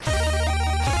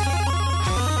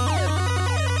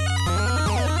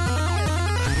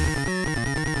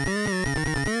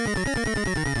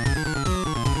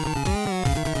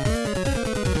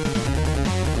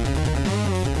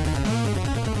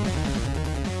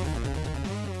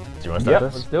Do you want to start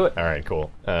this? Let's do it. All right,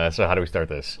 cool. So how do we start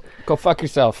this? Go fuck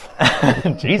yourself.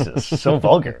 Jesus, so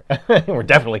vulgar. We're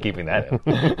definitely keeping that in.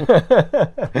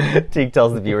 Teague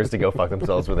tells the viewers to go fuck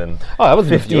themselves within Oh, that was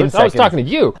 15 seconds. I was talking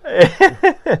to you.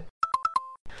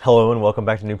 Hello and welcome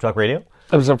back to Noob Talk Radio.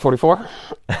 Episode 44?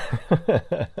 I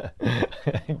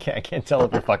can't tell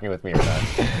if you're fucking with me or not.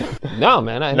 No,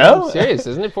 man. No? I'm serious.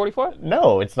 Isn't it 44?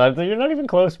 No, it's not. You're not even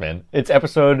close, man. It's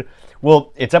episode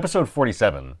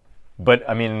 47. But,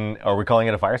 I mean, are we calling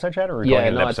it a fireside chat or are we calling it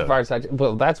an it's episode? a fireside.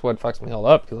 Well, that's what fucks me all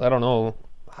up because I don't know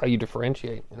how you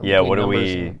differentiate. Yeah, between what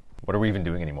numbers are we even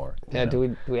doing anymore? Yeah,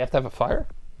 do we have to have a fire?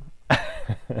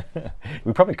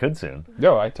 We probably could soon.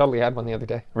 No, I totally had one the other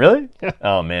day. Really?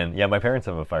 Oh, man. Yeah, my parents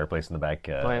have a fireplace in the back.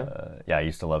 yeah? Yeah, I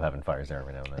used to love having fires there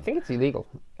every now and then. I think it's illegal.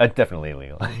 Definitely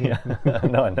illegal. Yeah.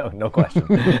 No question.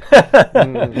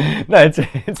 No,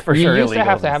 it's for You sure used illegal. to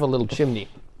have to have a little chimney.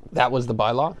 That was the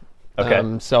bylaw.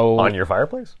 Okay. So On your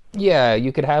fireplace? yeah,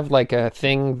 you could have like a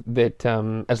thing that,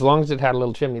 as long as it had a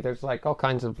little chimney, there's like all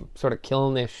kinds of sort of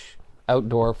kilnish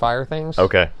outdoor fire things.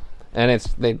 Okay. And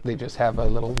they just have a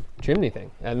little chimney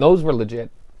thing, and those were legit.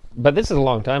 But this is a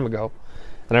long time ago,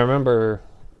 and I remember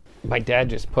my dad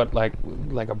just put like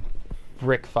a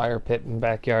brick fire pit in the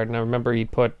backyard, and I remember he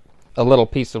put a little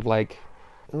piece of it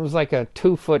was like a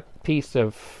 2-foot piece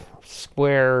of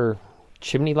square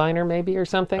chimney liner maybe or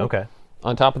something. Okay.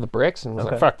 On top of the bricks, and was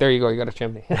Okay. like, fuck, there you go, you got a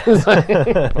chimney. It's like,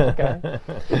 okay.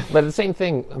 But the same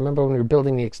thing, I remember when we were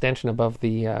building the extension above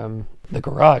the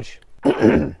garage,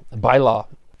 the bylaw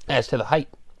as to the height,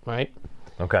 right?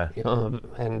 Okay.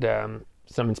 And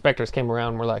some inspectors came around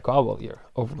and were like, oh, well, you're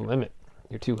over the limit.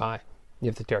 You're too high. You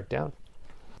have to tear it down.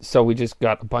 So we just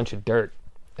got a bunch of dirt.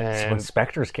 So And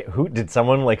inspectors came, did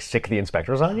someone like sick the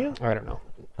inspectors on you? I don't know.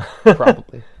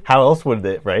 Probably. How else would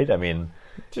it, right? I mean,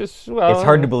 Just, well... it's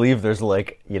hard to believe there's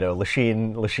like,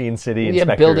 Lachine City You have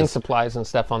inspectors. building supplies and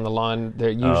stuff on the lawn.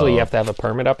 Usually you have to have a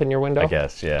permit up in your window. I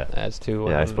guess, yeah. As to...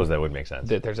 Yeah, I suppose that would make sense.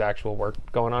 that there's actual work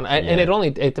going on. And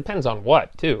it depends on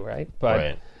what, too, right?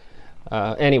 But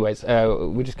Right. anyways,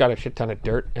 we just got a shit ton of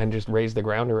dirt and just raised the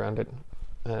ground around it.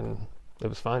 And it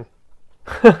was fine.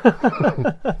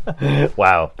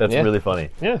 Wow, that's Yeah. really funny.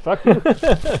 Yeah, fuck you.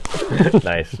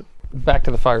 Nice. Back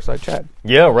to the fireside chat.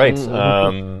 Yeah, right.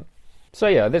 So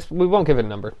yeah, we won't give it a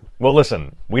number. Well,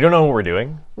 listen, we don't know what we're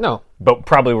doing, No. but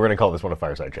probably we're going to call this one a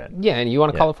fireside chat. Yeah, and you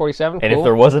want to call it 47? And Cool. if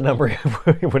there was a number,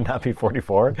 it would not be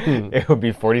 44. It would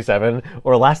be 47.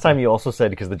 Or last time you also said,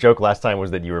 because the joke last time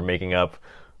was that you were making up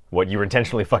you were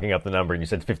intentionally fucking up the number, and you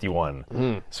said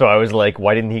 51. So I was like,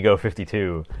 why didn't he go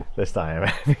 52 this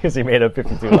time? Because he made up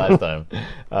 52 last time.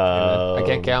 I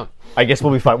can't count. I guess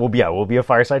we'll be fine. We'll be a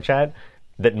fireside chat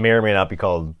that may or may not be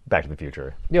called Back to the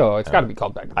Future. Yo, it's got to be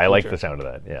called Back to the I like Future. the sound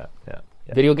of that. Yeah.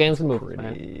 Video games and movies,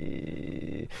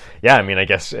 man. Yeah, I mean, I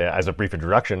guess as a brief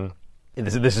introduction,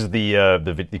 this is the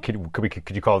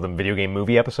could you call them video game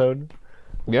movie episode?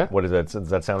 Yeah. What is that? Does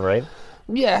that sound right?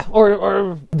 Yeah,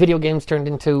 or video games turned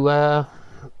into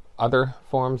other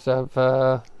forms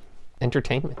of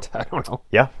entertainment. I don't know.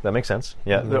 Yeah, that makes sense.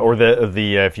 Yeah, or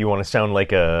the if you want to sound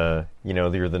like you're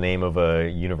the name of a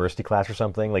university class or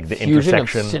something, like the Fusion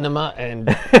intersection of cinema and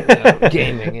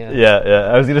gaming. Yeah.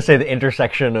 Yeah, I was gonna say the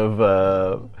intersection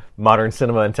of modern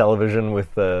cinema and television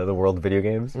with the world of video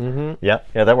games. Mm-hmm. Yeah,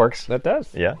 that works. That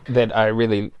does. Yeah. That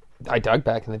I dug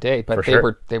back in the day, but For they sure.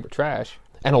 were trash.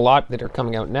 And a lot that are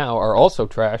coming out now are also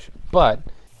trash, but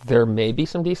there may be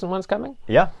some decent ones coming.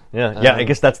 Yeah. I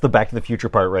guess that's the Back to the Future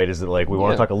part, right? Is that like we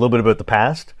want to Yeah. talk a little bit about the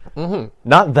past,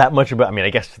 not that much about. I mean, I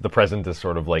guess the present is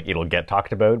sort of like it'll get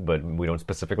talked about, but we don't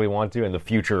specifically want to. And the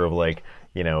future of like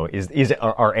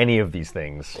are any of these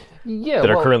things Yeah, that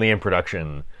are currently in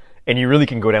production, and you really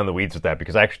can go down the weeds with that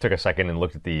because I actually took a second and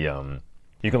looked at the.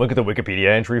 You can look at the Wikipedia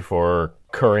entry for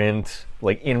current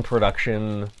like in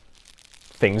production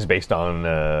things based on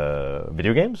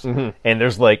video games, and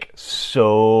there's like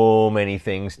so many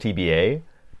things TBA,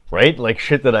 right? Like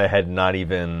shit that I had not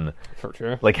even for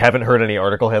sure. like haven't heard any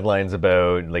article headlines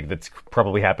about, like that's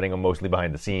probably happening mostly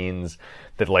behind the scenes,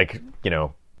 that like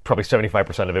probably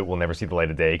 75% of it will never see the light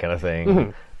of day kind of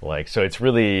thing. Like, so it's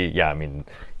really, I mean,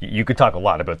 you could talk a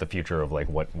lot about the future of like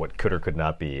what could or could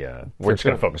not be. We're just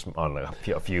going to focus on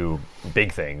a few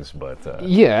big things, but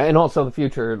Yeah, and also the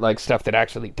future, like stuff that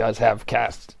actually does have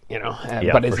cast,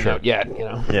 but isn't sure. out yet,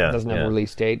 Yeah, doesn't have yeah. a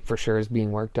release date for sure is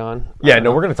being worked on. yeah,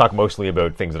 no, we're going to talk mostly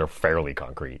about things that are fairly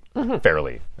concrete,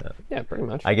 fairly. Yeah, pretty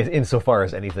much. I guess insofar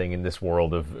as anything in this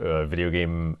world of video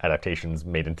game adaptations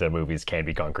made into movies can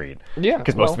be concrete. Yeah,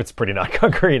 because most well- of it's pretty not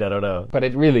concrete. I don't know. But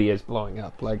it really is blowing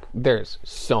up. Like, there's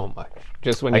so much.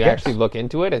 Just when I you guess. actually look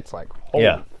into it, it's like, holy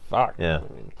Yeah. fuck. Yeah.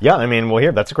 Yeah, I mean, well,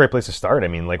 here, that's a great place to start. I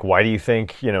mean, like, why do you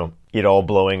think, it all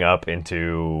blowing up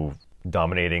into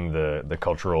dominating the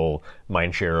cultural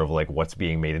mind share of, like, what's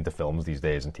being made into films these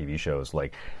days and TV shows?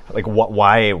 Why,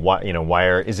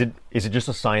 is it just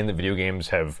a sign that video games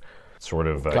have sort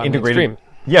of integrated? Mainstream.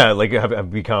 Yeah, like, have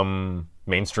become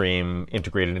mainstream,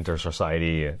 integrated into our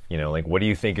society, what do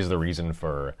you think is the reason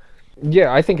for...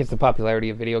 Yeah, I think it's the popularity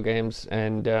of video games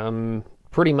and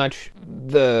pretty much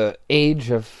the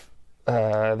age of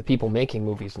the people making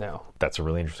movies now. That's a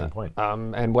really interesting point.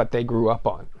 And what they grew up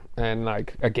on. And,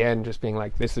 like, again, just being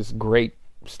like, this is great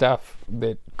stuff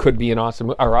that could be an awesome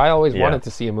movie. Or I always wanted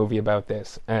to see a movie about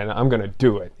this, and I'm going to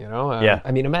do it, Yeah.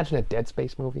 I mean, imagine a Dead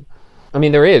Space movie. I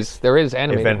mean, there is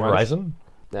animated Event ones. Horizon?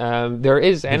 There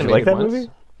is animated Did you like that ones. movie?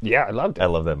 Yeah, I loved it. I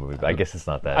love that movie, but I guess it's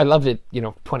not that. I loved it,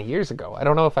 20 years ago. I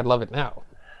don't know if I'd love it now.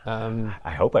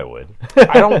 I hope I would.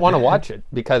 I don't want to watch it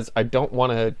because I don't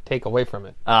want to take away from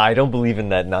it. I don't believe in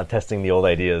that, not testing the old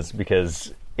ideas,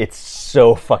 because it's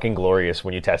so fucking glorious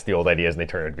when you test the old ideas and they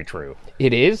turn out to be true.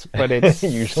 It is, but it's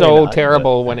Usually so not,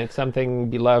 terrible when it's something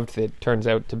beloved that turns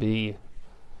out to be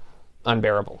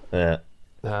unbearable. Yeah.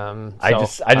 I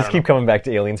just keep coming back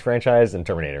to Aliens franchise and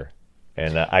Terminator,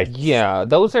 and Yeah,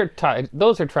 those are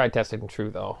tried, tested, and true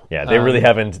though. Yeah, they really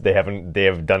haven't. They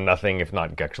have done nothing if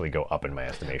not actually go up in my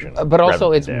estimation. But also,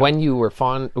 rather it's than down. when you were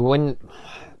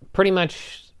pretty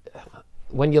much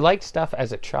when you like stuff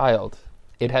as a child,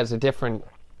 it has a different.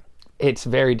 It's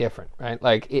very different, right?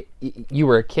 Like you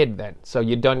were a kid then, so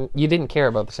you didn't care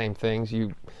about the same things.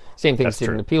 Same things That's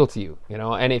didn't true. appeal to you,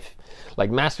 And if, like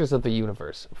Masters of the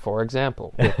Universe, for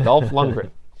example, with Dolph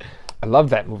Lundgren, I loved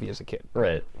that movie as a kid.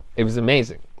 Right. It was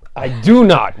amazing. I do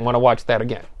not want to watch that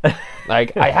again.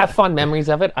 Like, I have fond memories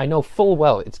of it. I know full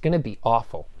well it's going to be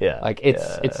awful. Yeah. Like,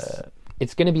 it's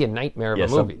going to be a nightmare of a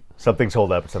movie. Something's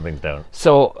hold up, something's down.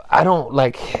 So, I don't,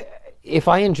 if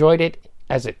I enjoyed it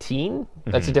as a teen,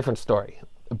 that's a different story.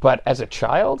 But as a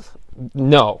child,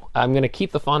 no. I'm going to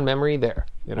keep the fond memory there.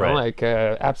 Right.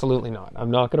 Absolutely not. I'm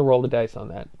not going to roll the dice on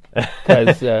that.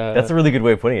 'Cause, That's a really good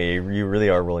way of putting it. You really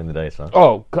are rolling the dice, huh?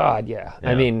 oh, God, yeah.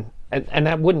 I mean... And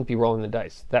that wouldn't be rolling the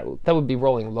dice. That would be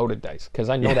rolling loaded dice because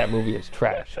I know that movie is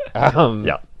trash.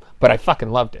 Yeah. But I fucking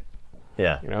loved it.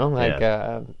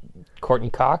 Yeah. Courtney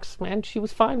Cox, man, she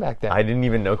was fine back then. I didn't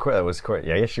even know that was Courtney.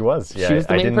 Yeah, she was. Yeah, She was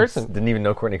the main person. Didn't even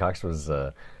know Courtney Cox was.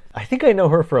 I think I know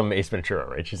her from Ace Ventura,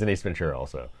 right? She's in Ace Ventura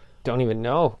also. Don't even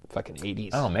know. Fucking 80s.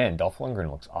 Oh man, Dolph Lundgren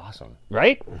looks awesome.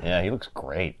 Right? Yeah, he looks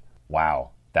great.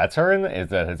 Wow, that's her in is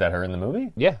that her in the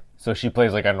movie? Yeah. So she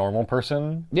plays like a normal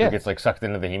person Yeah. who gets like sucked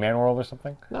into the He-Man world or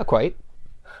something? Not quite.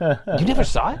 You never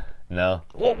saw it? No.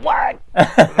 Well, what?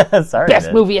 Sorry. Best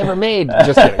man. movie ever made.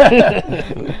 Just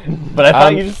kidding. But I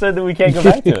thought you just said that we can't go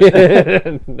back to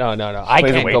it. No. I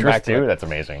Plays a can't go waitress back to too. it. That's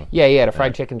amazing. Yeah, he had a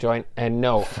fried chicken joint, and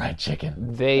no, Fried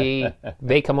chicken.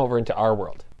 they come over into our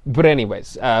world. But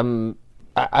anyways,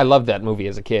 I loved that movie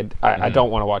as a kid. I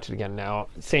don't want to watch it again now.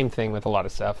 Same thing with a lot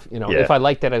of stuff. Yeah. If I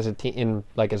liked it as a teen,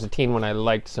 as a teen when I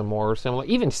liked some more similar,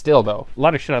 even still though, a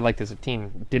lot of shit I liked as a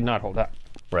teen did not hold up.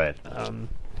 Right.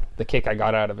 The kick I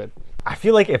got out of it. I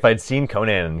feel like if I'd seen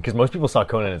Conan, because most people saw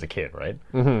Conan as a kid, right?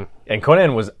 Mm-hmm. And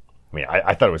Conan was,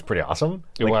 I thought it was pretty awesome.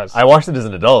 It was. I watched it as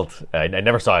an adult. I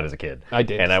never saw it as a kid. I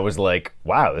did. And I was like,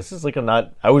 wow, this is like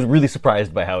I was really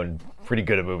surprised by how pretty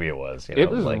good a movie it was.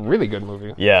 It was a really good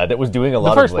movie. Yeah, that was doing a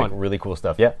lot of first like one. really cool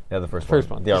stuff. Yeah, the first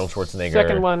one. The Arnold Schwarzenegger.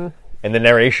 Second one. And the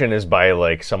narration is by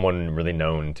like someone really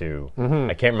known too. Mm-hmm.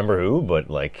 I can't remember who, but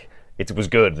like it was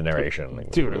good. The narration, like,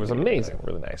 Dude, it was amazing.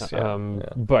 really nice. Yeah.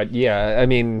 But yeah, I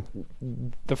mean,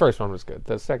 the first one was good.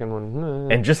 The second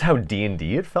one, And just how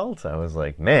D&D it felt, I was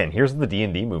like, man, here's the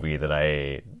D&D movie that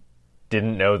I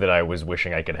didn't know that I was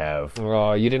wishing I could have.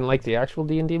 Oh, you didn't like the actual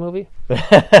D&D movie?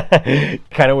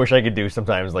 Kind of wish I could do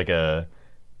sometimes like a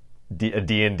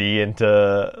D&D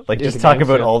into like just talk games,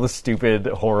 about yeah. all the stupid,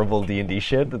 horrible D&D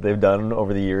shit that they've done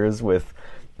over the years with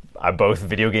both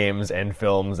video games and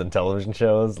films and television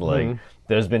shows. Like,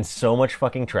 there's been so much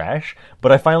fucking trash.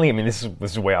 But I finally, this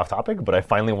is way off topic, but I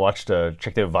finally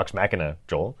checked out Vox Machina,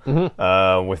 Joel,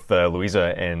 with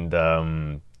Louisa, and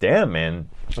damn, man.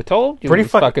 I told you Pretty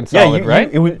it was fucking solid, yeah,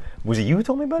 right? Was it you who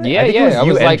told me about it? Yeah, I think yeah. It was I you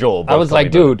was and like, Joel. I was both told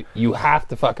like, me about it. dude, you have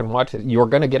to fucking watch it. You're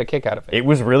gonna get a kick out of it.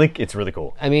 It's really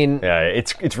cool. I mean, Yeah,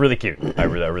 it's really cute. I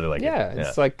really like yeah, it.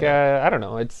 it's like I don't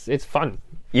know, it's fun.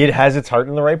 It has its heart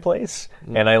in the right place,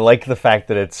 and I like the fact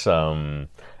that it's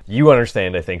you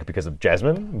understand, I think, because of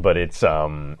Jasmine, but it's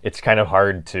kind of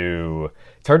hard to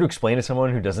explain to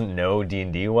someone who doesn't know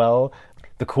D&D well.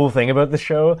 The cool thing about the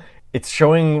show, it's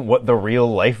showing what the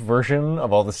real life version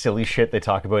of all the silly shit they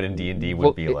talk about in D&D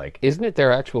would be like. Isn't it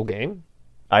their actual game?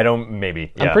 I don't.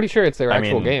 Maybe. Yeah. I'm pretty sure it's their I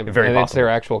actual mean, game, very and it's their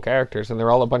possible. actual characters, and they're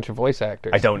all a bunch of voice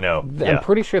actors. I don't know. I'm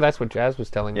pretty sure that's what Jazz was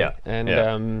telling me. Yeah, And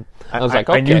yeah. I was like,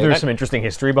 okay, I knew there was that, some interesting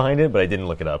history behind it, but I didn't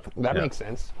look it up. that Yeah. makes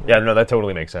sense. Yeah, no, that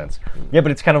totally makes sense. Yeah,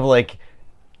 but it's kind of like,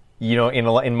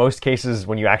 in most cases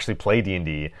when you actually play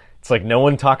D&D, it's like no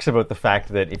one talks about the fact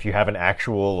that if you have an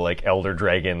actual like elder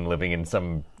dragon living in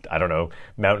some, I don't know,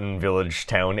 mountain village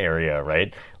town area,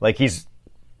 right? Like he's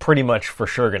pretty much for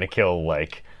sure going to kill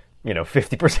like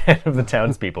 50% of the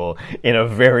townspeople in a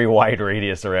very wide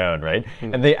radius around, right?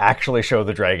 And they actually show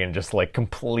the dragon just like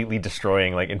completely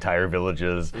destroying like entire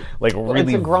villages, like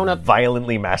really a grown-up-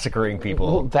 violently massacring people.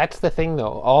 Well, that's the thing,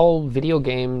 though. All video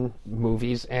game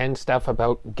movies and stuff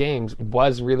about games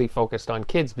was really focused on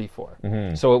kids before.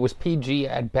 So it was PG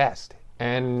at best.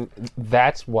 And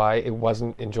that's why it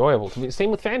wasn't enjoyable to me.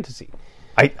 Same with fantasy.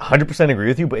 I 100% agree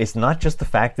with you, but it's not just the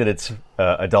fact that it's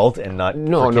adult and not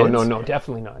No, for no, kids. no,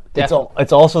 definitely not.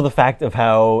 It's also the fact of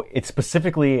how it's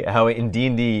specifically how in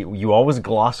D&D you always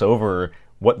gloss over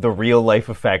what the real life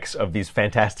effects of these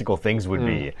fantastical things would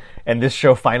be. And this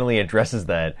show finally addresses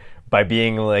that by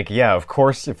being like, yeah, of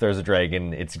course if there's a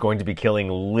dragon, it's going to be killing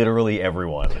literally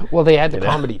everyone. Well, they add the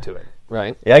comedy to it,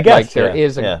 right? Yeah, I guess, Like there yeah,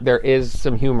 is yeah. there is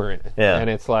some humor in it. Yeah. And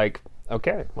it's like,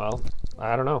 okay, well,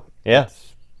 I don't know. Yeah.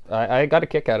 I got a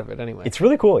kick out of it anyway. It's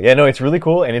really cool. Yeah, no, it's really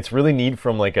cool, and it's really neat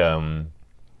from like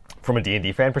from a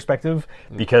D&D fan perspective,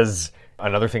 because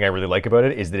another thing I really like about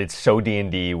it is that it's so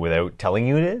D&D without telling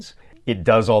you it is. It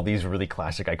does all these really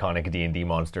classic, iconic D&D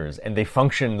monsters, and they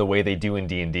function the way they do in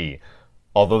D&D,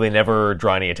 although they never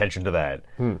draw any attention to that.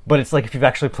 But it's like if you've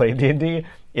actually played D&D,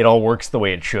 it all works the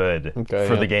way it should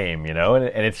for the game, and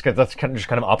it's that's kind of just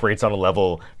kind of operates on a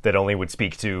level that only would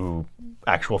speak to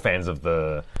actual fans of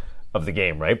the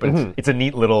game, right? But it's a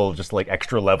neat little just like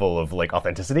extra level of like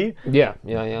authenticity yeah.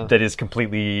 that is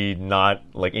completely not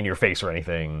like in your face or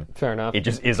anything. Fair enough. It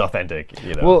just is authentic,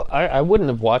 Well, I wouldn't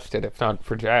have watched it if not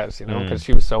for Jazz, because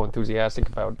she was so enthusiastic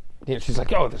about. She's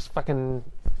like, "Oh, this fucking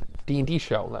D&D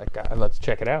show, like, let's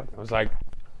check it out." I was like,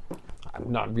 "I'm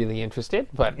not really interested,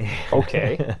 but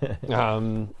okay."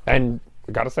 And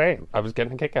I gotta say, I was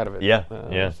getting a kick out of it.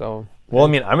 Yeah. So. Well, I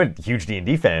mean, I'm a huge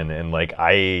D&D fan, and like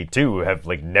I too have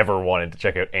like never wanted to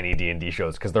check out any D&D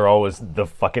shows because they're always the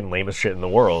fucking lamest shit in the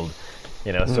world.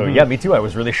 So yeah, me too. I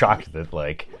was really shocked that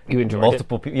like You enjoyed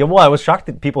multiple people. Yeah, well, I was shocked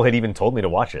that people had even told me to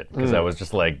watch it because I was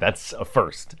just like, that's a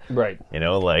first, Right.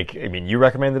 Like I mean, you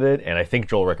recommended it, and I think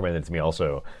Joel recommended it to me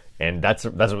also, and that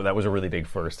was a really big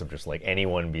first of just like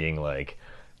anyone being like,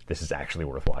 this is actually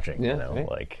worth watching. Yeah, right.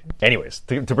 Like, anyways,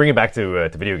 to bring it back to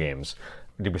video games.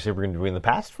 Did we say we're going to be in the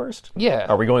past first? Yeah.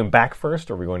 Are we going back first,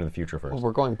 or are we going to the future first?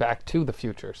 We're going back to the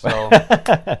future, so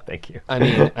Thank you. I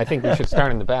mean, I think we should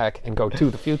start in the back and go to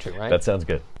the future, right? That sounds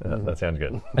good. That sounds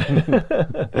good.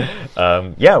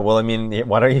 Yeah. Well, I mean,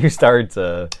 why don't you start?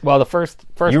 Well, the first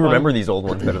You one, remember these old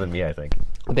ones better than me, I think.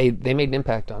 they made an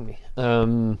impact on me.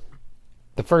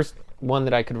 The first one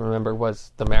that I could remember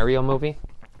was the Mario movie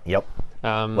Yep.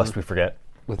 Lest we forget.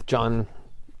 with John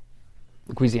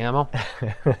Leguizamo.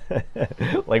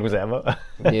 Like was ammo.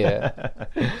 Yeah,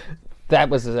 that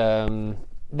was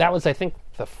I think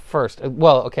the first.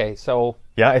 Well, okay, so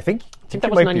Yeah, I think that you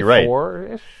was might be right.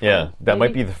 94-ish. Yeah, that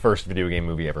might maybe? be the first video game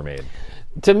movie ever made.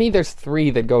 To me, there's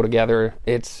three that go together.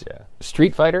 It's Yeah.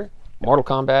 Street Fighter, Mortal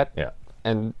Kombat, Yeah.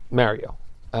 and Mario.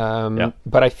 Yeah.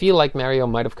 But I feel like Mario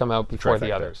might have come out before the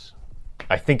Trifecta. others.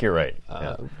 I think you're right.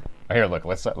 Yeah. Here, look.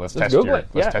 Let's test Google your it.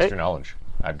 Yeah, test hey. your knowledge.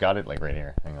 I've got it like right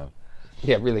here. Hang on.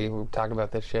 Yeah, really, we're talking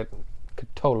about this shit.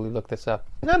 Could totally look this up.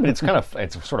 No, but it's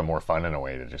sort of more fun in a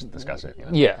way to just discuss it.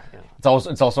 Yeah.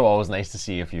 It's also always nice to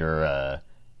see if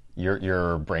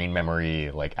your brain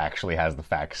memory like actually has the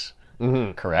facts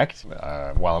correct.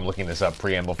 While I'm looking this up,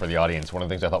 preamble for the audience, one of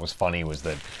the things I thought was funny was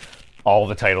that all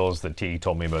the titles that T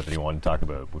told me about that he wanted to talk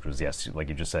about, which was, yes, like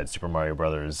you just said, Super Mario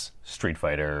Brothers, Street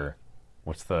Fighter,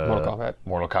 what's the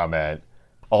Mortal Kombat.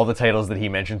 All the titles that he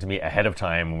mentioned to me ahead of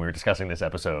time when we were discussing this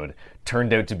episode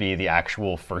turned out to be the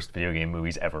actual first video game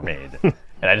movies ever made. And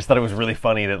I just thought it was really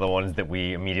funny that the ones that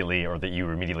we immediately, or that you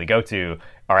immediately go to,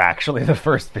 are actually the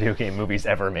first video game movies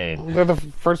ever made. They're the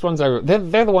first ones they're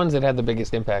the ones that had the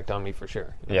biggest impact on me for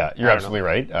sure. Yeah, you're absolutely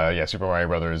right. Yeah, Super Mario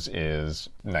Brothers is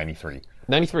 93.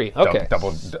 93. Okay.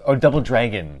 Double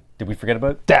Dragon. Did we forget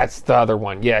about? That's the other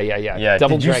one. Yeah. Yeah.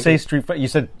 Double did you Dragon. say Street Fighter? You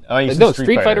said No,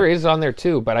 Street Fighter is on there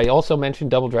too, but I also mentioned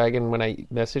Double Dragon when I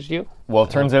messaged you. Well,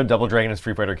 it turns out Double Dragon and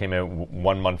Street Fighter came out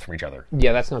 1 month from each other.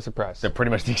 Yeah, that's no surprise. They're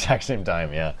pretty much the exact same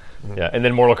time, yeah. Yeah, and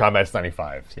then Mortal Kombat's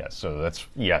 95. Yeah, so that's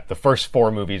the first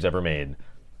 4 movies ever made.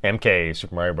 MK,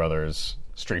 Super Mario Brothers,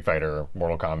 Street Fighter,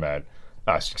 Mortal Kombat.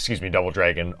 excuse me, Double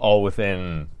Dragon, all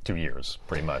within 2 years,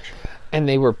 pretty much. And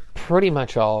they were pretty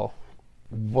much all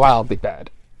wildly bad.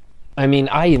 I mean,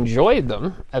 I enjoyed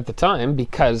them at the time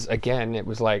because, again, it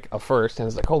was like a first, and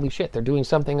it's like, holy shit, they're doing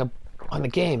something on the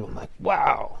game. I'm like,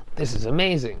 wow, this is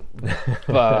amazing.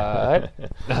 But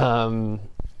I'm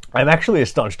actually a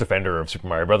staunch defender of Super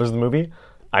Mario Brothers, the movie.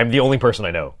 I'm the only person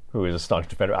I know who is a staunch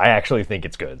defender. I actually think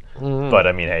it's good. But,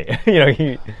 I mean,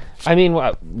 hey, I mean,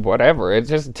 whatever. It's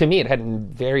just, to me, it had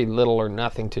very little or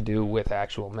nothing to do with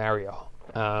actual Mario.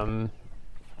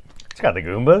 It's got the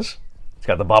Goombas. It's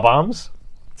got the Bob-ombs.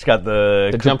 It's got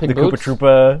the jumping boots? Koopa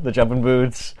Troopa, the jumping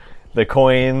boots, the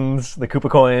coins, the Koopa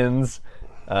coins.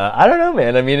 I don't know,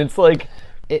 man. I mean, it's like,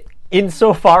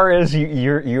 insofar as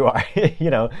you are,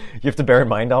 you have to bear in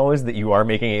mind always that you are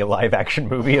making a live action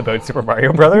movie about Super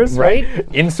Mario Brothers, right?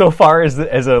 Insofar as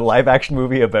a live action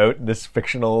movie about this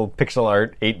fictional pixel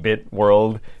art 8-bit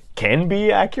world can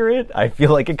be accurate, I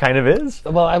feel like it kind of is.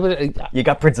 Well, you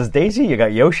got Princess Daisy, you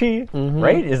got Yoshi,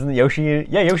 right? Isn't Yoshi?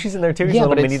 Yeah, Yoshi's in there too. He's a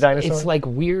little mini dinosaur. It's like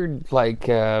weird, like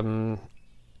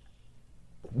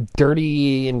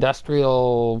dirty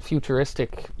industrial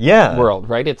futuristic world,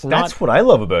 right? It's not. That's what I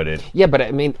love about it. Yeah, but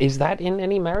I mean, is that in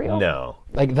any Mario? No.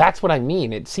 Like, that's what I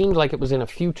mean. It seemed like it was in a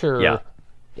future. Yeah.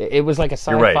 It was like a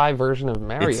sci-fi version of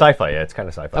Mario. It's sci-fi, yeah. It's kind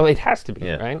of sci-fi. Oh, it has to be,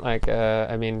 right? Like,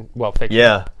 I mean, well, fiction.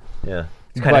 Yeah.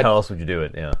 It's kind of how else would you do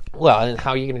it? Yeah. Well, and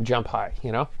how are you going to jump high?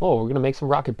 Oh, we're going to make some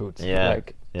rocket boots. Yeah.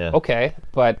 Like, okay,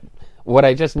 but what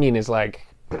I just mean is like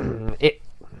it.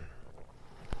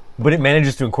 But it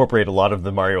manages to incorporate a lot of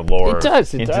the Mario lore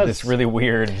into this really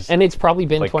weird, and it's probably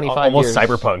been 25 almost years,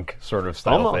 cyberpunk sort of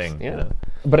style thing. Yeah.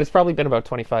 But it's probably been about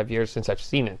 25 years since I've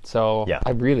seen it, so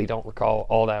I really don't recall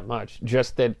all that much.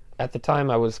 Just that at the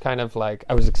time I was kind of like,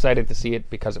 I was excited to see it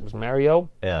because it was Mario,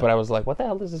 but I was like, what the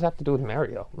hell does this have to do with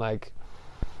Mario? Like,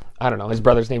 I don't know. His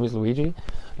brother's name is Luigi.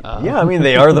 I mean,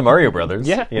 they are the Mario Brothers.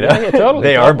 Yeah, totally.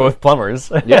 They are both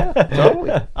plumbers. Yeah,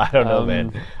 totally. I don't know,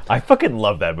 man. I fucking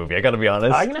love that movie. I got to be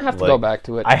honest. I'm gonna have to go back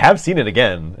to it. I have seen it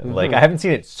again. Like, I haven't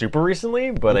seen it super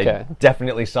recently, but I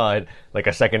definitely saw it like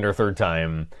a second or third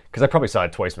time because I probably saw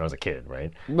it twice when I was a kid,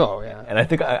 right? Oh yeah. And I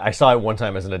think I saw it one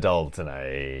time as an adult, and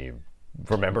I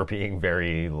remember being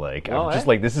very like, just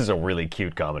like, this is a really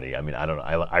cute comedy. I mean, I don't know.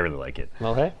 I really like it.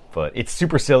 Okay. But it's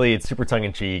super silly. It's super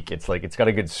tongue-in-cheek. It's like, it's got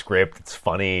a good script. It's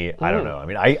funny. I don't know. I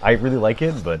mean, I really like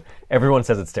it, but everyone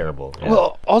says it's terrible. Yeah.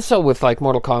 Well, also with like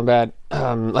Mortal Kombat,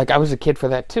 like I was a kid for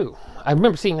that too. I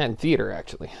remember seeing that in theater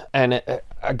actually. And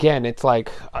again, it's like,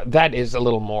 that is a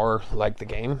little more like the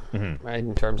game, right?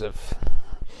 In terms of,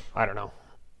 I don't know,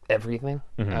 everything.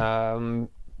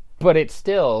 But it's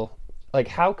still, like,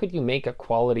 how could you make a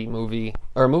quality movie,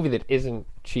 or a movie that isn't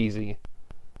cheesy,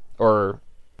 or,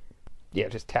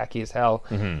 just tacky as hell,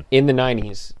 in the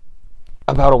 90s,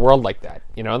 about a world like that,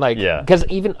 Like, because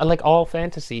even, like, all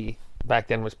fantasy back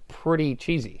then was pretty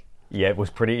cheesy. Yeah, it was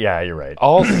pretty, you're right.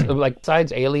 All, like,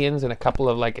 besides Aliens and a couple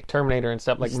of, like, Terminator and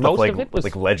stuff, like, most of it was...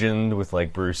 Like Legend with,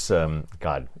 like, Bruce,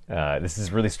 this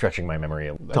is really stretching my memory.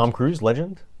 Tom Cruise,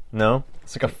 Legend? No?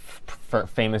 It's like a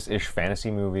famous-ish fantasy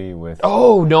movie with...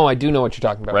 Oh, no, I do know what you're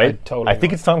talking about. Right? I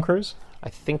think it's Tom Cruise. I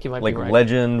think you might like be right. Like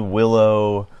Legend,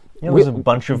 Willow... there's a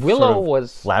bunch of Willow sort of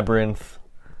was... Labyrinth.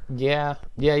 Yeah.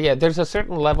 There's a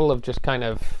certain level of just kind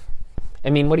of... I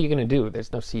mean, what are you going to do?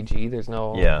 There's no CG, there's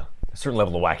no... Yeah. A certain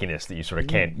level of wackiness that you sort of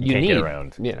can't get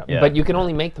around. But you can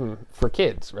only make them for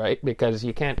kids, right? Because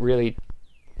you can't really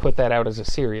put that out as a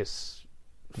serious...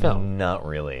 film. Not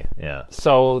really, yeah.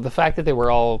 So the fact that they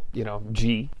were all,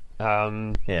 G,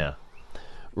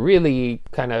 really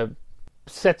kind of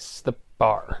sets the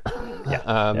bar.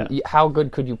 How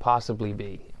good could you possibly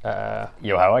be? How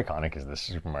iconic is this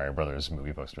Super Mario Brothers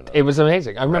movie poster, though? It was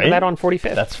amazing. I remember that on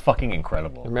 45th. That's fucking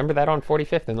incredible. I remember that on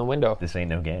 45th in the window. This ain't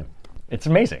no game. It's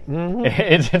amazing.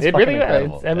 It's it really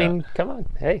incredible. is. I mean, come on,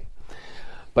 hey.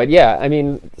 But yeah, I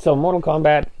mean, so Mortal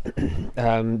Kombat,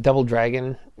 Double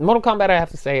Dragon. Mortal Kombat, I have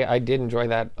to say, I did enjoy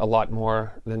that a lot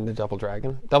more than the Double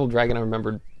Dragon. Double Dragon, I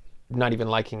remembered not even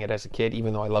liking it as a kid,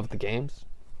 even though I loved the games.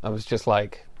 I was just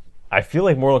like... I feel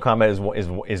like Mortal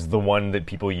Kombat is the one that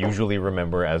people usually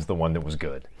remember as the one that was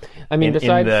good. I mean,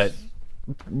 besides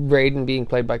Raiden being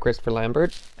played by Christopher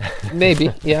Lambert,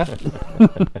 maybe, yeah.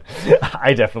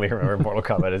 I definitely remember Mortal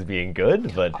Kombat as being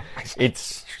good, but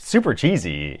it's super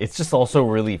cheesy. It's just also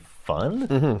really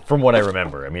fun, from what I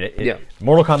remember. I mean,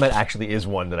 Mortal Kombat actually is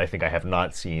one that I think I have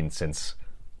not seen since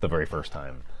the very first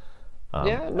time. I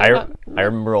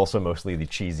remember also mostly the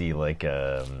cheesy, like,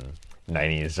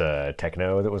 90s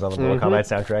techno that was on the Mortal Kombat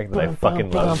soundtrack that I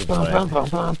fucking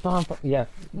loved. Yeah.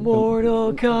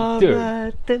 Mortal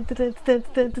Kombat.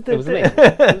 It was amazing.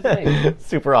 It was amazing.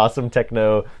 Super awesome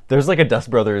techno. There's like a Dust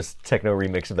Brothers techno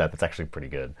remix of that that's actually pretty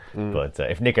good. But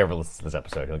if Nick ever listens to this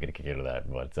episode, he'll get a kick out of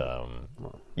that.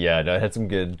 But yeah, no, it had some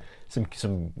good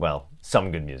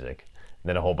music. And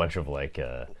then a whole bunch of like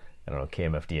I don't know,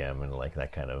 KMFDM and like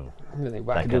that kind of Really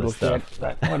that kind of wackadoodle stuff. shit,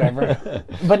 but whatever.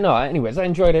 But no, anyways, I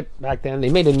enjoyed it back then. They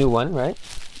made a new one, right?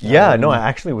 Yeah, no, I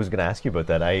actually was going to ask you about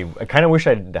that. I kind of wish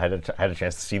I'd had a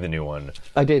chance to see the new one.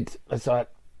 I did. I saw it.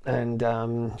 And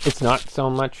it's not so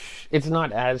much, it's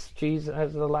not as cheese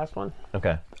as the last one.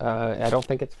 Okay. I don't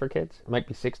think it's for kids. It might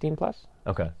be 16 plus.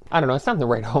 Okay. I don't know. It's something to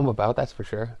write home about, that's for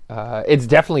sure. It's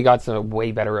definitely got some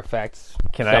way better effects,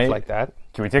 stuff like that.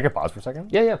 Can we take a pause for a second?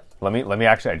 Yeah. Let me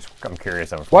actually. I'm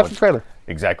curious. Watch the trailer.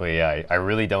 Exactly. Yeah. I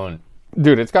really don't.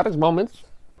 Dude, it's got its moments.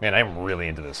 Man, I'm really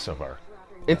into this so far.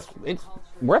 It's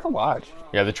worth a watch.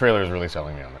 Yeah, the trailer is really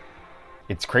selling me on it.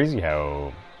 It's crazy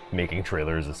how making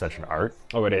trailers is such an art.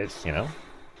 Oh, it is. You know.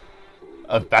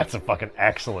 That's a fucking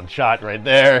excellent shot right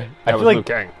there. I That feel was like. Liu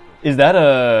Kang.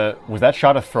 Was that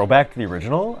shot a throwback to the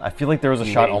original? I feel like there was a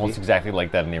shot Maybe. almost exactly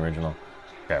like that in the original.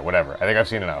 Okay, whatever. I think I've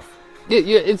seen enough.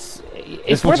 Yeah, it's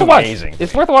This worth looks a watch. amazing.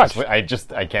 It's worth a watch. I just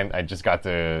got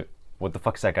to. What the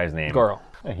fuck's that guy's name? Goro.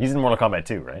 He's in Mortal Kombat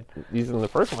 2, right? He's in the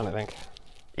first one, I think.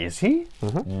 Is he?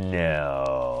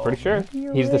 No. Pretty sure. Maybe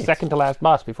you're He's the right. second to last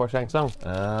boss before Shang Tsung.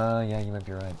 Yeah, you might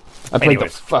be right. I played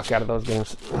Anyways. the fuck out of those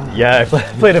games. Yeah, I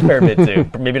played a fair bit too.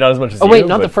 Maybe not as much as Oh you. wait,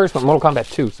 not the but- first one. Mortal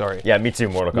Kombat 2, sorry. Yeah, me too.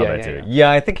 Mortal Kombat yeah, 2. yeah.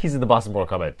 Yeah, I think he's in the boss of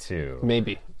Mortal Kombat 2.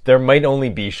 Maybe. There might only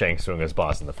be Shang Tsung as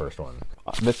boss in the first one.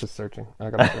 This is searching. I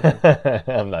gotta search.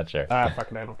 I'm not sure.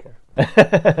 Fuck it, I don't care.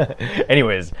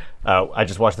 Anyways, I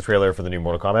just watched the trailer for the new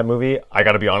Mortal Kombat movie. I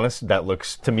got to be honest, that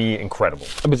looks to me incredible.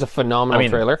 It was a phenomenal I mean,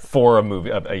 trailer. for a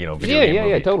movie, video game movie.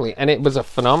 Yeah, totally. And it was a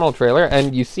phenomenal trailer.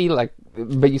 And you see,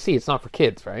 but you see, it's not for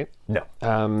kids, right? No.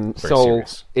 So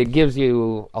serious. it gives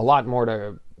you a lot more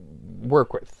to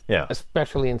work with. Yeah.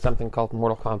 Especially in something called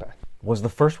Mortal Kombat. Was the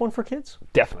first one for kids?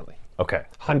 Definitely. Okay.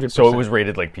 100%. So it was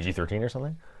rated like PG-13 or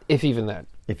something? If even that.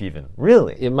 If even.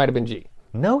 Really? It might have been G.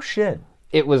 No shit.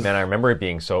 It was. Man, I remember it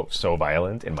being so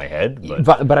violent in my head,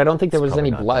 but But I don't think there was probably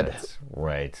any not blood. that.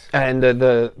 Right. And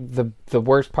the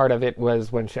worst part of it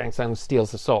was when Shang Tsung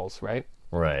steals the souls, right?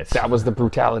 Right. That was the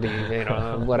brutality,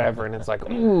 whatever. And it's like,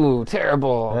 ooh,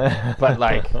 terrible. But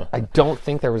I don't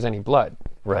think there was any blood.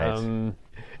 Right.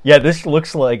 Yeah, this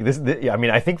looks like this. I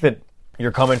mean, I think that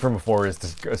your comment from before is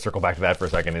to circle back to that for a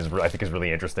second I think is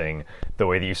really interesting. The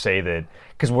way that you say that,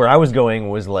 because where I was going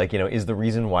was like, is the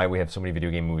reason why we have so many video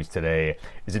game movies today,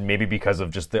 is it maybe because of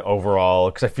just the overall?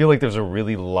 Because I feel like there's a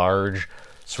really large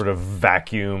sort of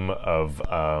vacuum of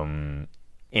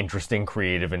interesting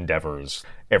creative endeavors.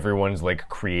 Everyone's like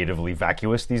creatively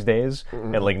vacuous these days,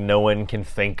 and like no one can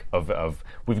think of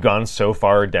we've gone so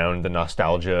far down the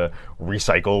nostalgia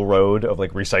recycle road of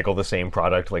like recycle the same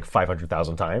product like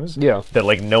 500,000 times, that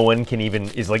like no one can even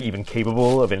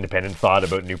capable of independent thought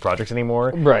about new projects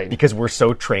anymore, Right. because we're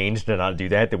so trained to not do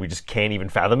that we just can't even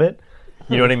fathom it.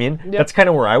 You know what I mean? That's kind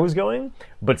of where I was going.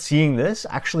 But seeing this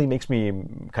actually makes me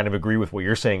kind of agree with what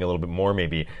you're saying a little bit more,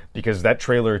 maybe, because that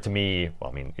trailer to me, well,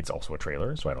 I mean, it's also a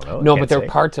trailer, so I don't know. No, Can't but there say. are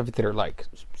parts of it that are like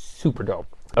super dope.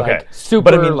 Okay. Like, super,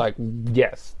 But I mean- like,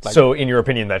 yes. Like, So, in your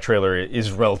opinion, that trailer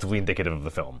is relatively indicative of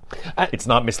the film. I- It's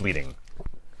not misleading.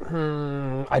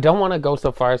 I don't want to go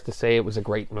so far as to say it was a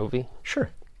great movie. Sure.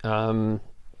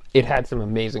 It had some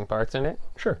amazing parts in it.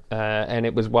 Sure. And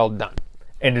it was well done.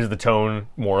 And is the tone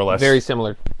more or less Very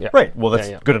similar. Yeah. right? Well, that's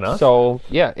good enough. So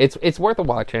yeah, it's worth a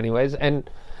watch anyways.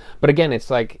 But again, it's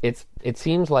like it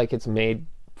seems like it's made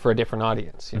for a different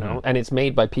audience, Mm-hmm. and it's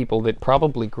made by people that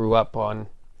probably grew up on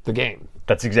the game,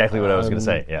 That's exactly what I was going to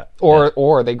say. Yeah.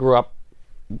 or they grew up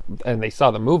and they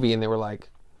saw the movie and they were like,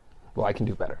 well, I can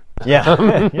do better.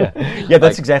 Yeah, yeah.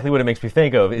 That's exactly what it makes me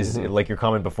think of. Is like your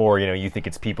comment before. You think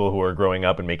it's people who are growing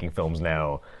up and making films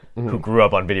now, who grew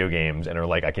up on video games and are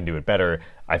like, I can do it better.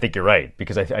 I think you're right,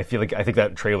 because I think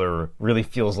that trailer really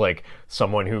feels like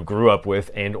someone who grew up with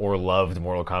and or loved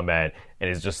Mortal Kombat and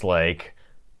is just like,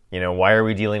 why are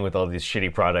we dealing with all these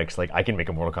shitty products? Like, I can make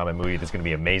a Mortal Kombat movie that's going to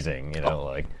be amazing.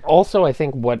 Like Also, I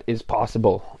think what is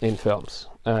possible in films,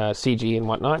 CG and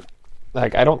whatnot.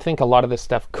 Like, I don't think a lot of this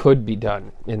stuff could be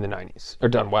done in the 90s, or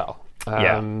done well.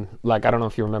 Like, I don't know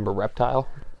if you remember Reptile.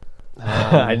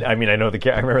 I mean, I know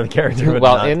I remember the character. But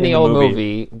Well, not in the old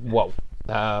movie, whoa.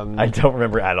 I don't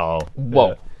remember at all.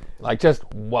 Whoa. Like, just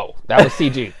whoa. That was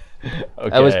CG. Okay.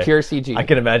 That was pure CG. I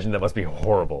can imagine that must be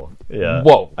horrible. Yeah.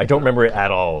 Whoa. I don't remember it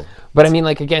at all. But I mean,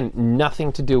 like, again,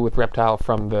 nothing to do with Reptile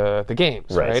from the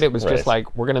games, right? It was just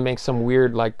like, we're going to make some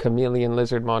weird, like, chameleon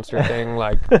lizard monster thing,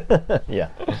 like... Yeah.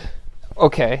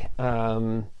 Okay.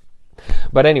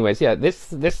 But anyways, yeah, this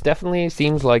definitely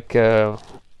seems like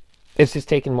it's just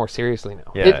taken more seriously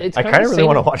now. Yeah. I kind of really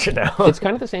want to watch it now. It's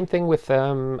kind of the same thing with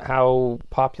how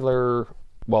popular,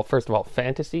 well, first of all,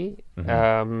 fantasy,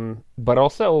 but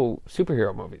also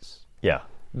superhero movies. Yeah.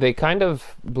 They kind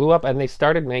of blew up, and they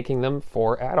started making them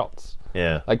for adults.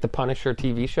 Yeah. Like the Punisher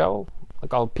TV show,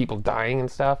 like all people dying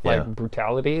and stuff, like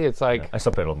brutality. It's like I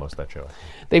subtitled most of that show.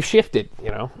 they've shifted,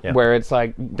 where it's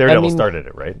like Daredevil started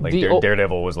it, right? Like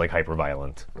Daredevil was like hyper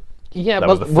violent. Yeah, That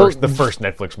was the first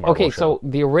Netflix Marvel okay, show. so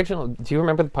the original. Do you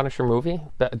remember the Punisher movie?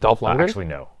 Dolph Lundgren. Actually,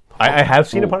 no. I have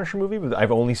seen a Punisher movie, but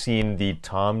I've only seen the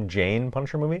Tom Jane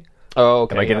Punisher movie. Oh,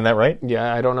 okay. Am I getting that right?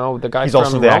 Yeah, I don't know. The guy. He's from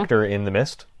also the Rome? actor in The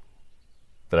Mist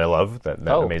that I love. That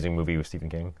amazing movie with Stephen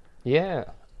King. Yeah.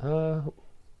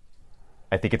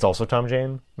 I think it's also Tom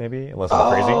Jane, maybe, unless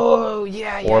I'm crazy. Oh,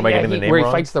 yeah. Or am I getting the name where wrong?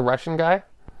 he fights the Russian guy?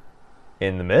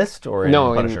 In The Mist or in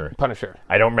No, Punisher? in Punisher.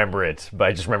 I don't remember it, but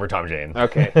I just remember Tom Jane.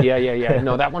 Okay. Yeah.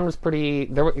 No, that one was pretty.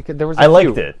 There was. I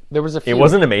liked it. There was a few. It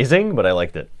wasn't amazing, but I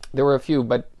liked it. There were a few,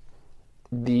 but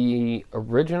the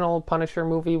original Punisher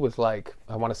movie was like,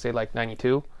 I want to say like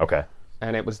 92, Okay.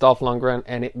 and it was Dolph Lundgren,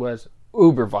 and it was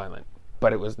uber violent,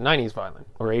 but it was 90s violent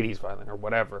or 80s violent or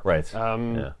whatever. Right.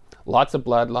 Yeah. Lots of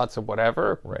blood, lots of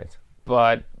whatever. Right.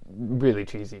 But really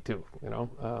cheesy too,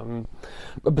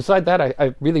 But beside that,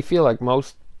 I really feel like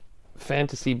most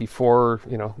fantasy before,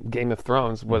 Game of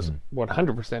Thrones was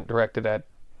 100% directed at,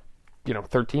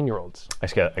 13-year-olds. I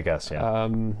guess, yeah.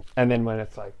 And then when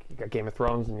it's like, you got Game of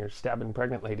Thrones and you're stabbing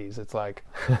pregnant ladies, it's like,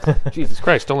 Jesus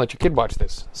Christ, don't let your kid watch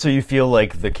this. So you feel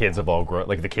like the kids have all grown,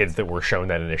 like the kids that were shown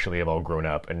that initially have all grown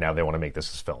up, and now they want to make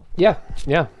this as film. Yeah.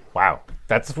 Wow,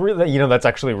 that's really, that's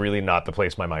actually really not the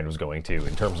place my mind was going to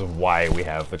in terms of why we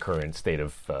have the current state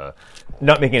of,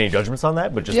 not making any judgments on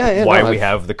that, but just why we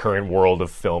have the current world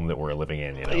of film that we're living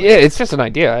in. Yeah, it's just an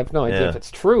idea. I have no idea if it's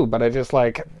true, but I just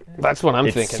like, that's what I'm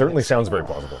thinking. It certainly sounds very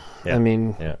plausible. Yeah. I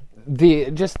mean,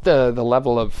 the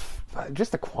level of,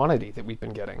 just the quantity that we've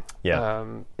been getting. Yeah.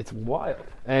 It's wild.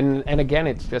 And again,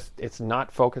 it's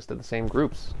not focused at the same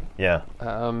groups. Yeah.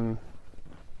 I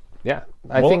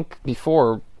think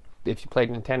before, if you played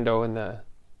Nintendo in the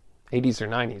 80s or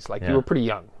 90s, like you were pretty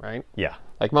young, right? Yeah.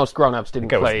 Like most grown-ups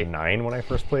didn't I play. was 9 when I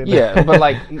first played. Yeah, but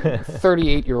like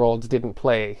 38-year-olds didn't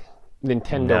play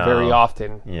Nintendo very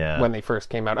often when they first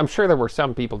came out. I'm sure there were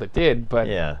some people that did, but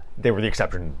they were the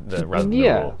exception rather than the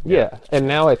rule. Yeah. And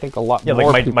now I think a lot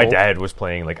more like people... my dad was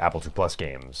playing like Apple II Plus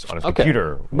games on his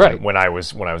computer when I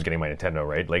was getting my Nintendo,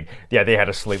 right? Like they had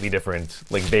a slightly different,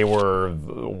 like they were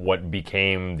what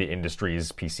became the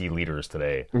industry's PC leaders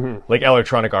today. Like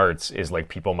Electronic Arts is like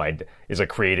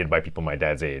created by people my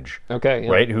dad's age. Okay.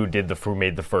 Right? Who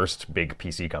made the first big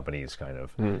PC companies kind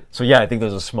of. So yeah, I think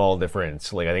there's a small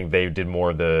difference. Like I think they did more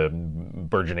of the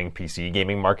burgeoning PC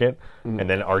gaming market, and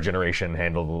then our generation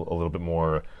handled a little bit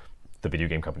more the video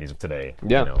game companies of today.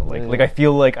 Yeah. Like I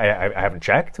feel like I haven't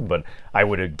checked, but I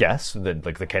would guess that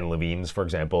like the Ken Levines, for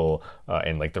example,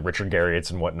 and like the Richard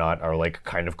Garriots and whatnot are like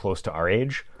kind of close to our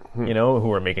age.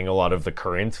 Who are making a lot of the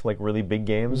current like really big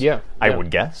games. I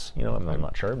would guess. I'm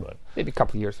not sure, but maybe a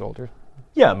couple of years older.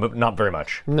 Yeah, but not very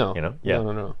much. No. No.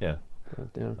 Yeah.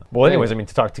 Well, anyways, I mean,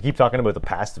 to keep talking about the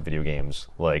past of video games,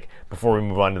 like before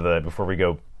we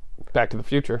go Back to the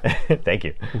Future. Thank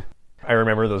you. I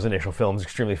remember those initial films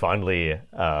extremely fondly,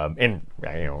 and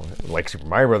like Super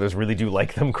Mario Brothers, really do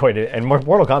like them quite a, and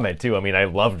Mortal Kombat too. I mean, I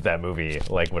loved that movie.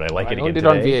 Like, would I like it again today? I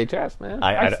owned it on VHS, man.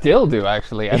 I still do,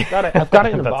 actually. I've got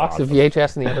it in a box of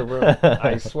VHS in the other room.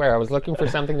 I swear, I was looking for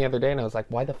something the other day, and I was like,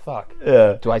 "Why the fuck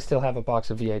do I still have a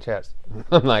box of VHS?"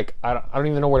 I'm like, I don't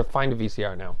even know where to find a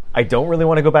VCR now. I don't really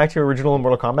want to go back to original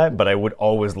Mortal Kombat, but I would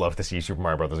always love to see Super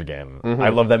Mario Brothers again. I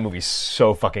love that movie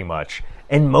so fucking much,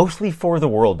 and mostly for the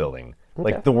world building.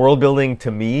 Like the world building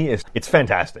to me it's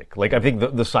fantastic. Like I think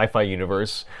the sci-fi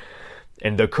universe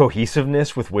and the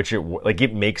cohesiveness with which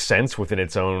it makes sense within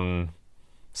its own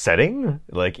setting,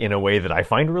 like in a way that I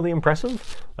find really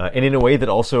impressive, and in a way that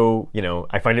also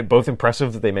I find it both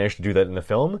impressive that they managed to do that in the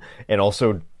film, and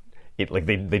also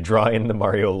they draw in the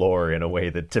Mario lore in a way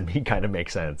that to me kind of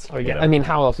makes sense. Oh yeah, I mean,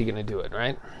 how else are you going to do it,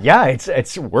 right? Yeah,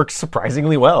 it works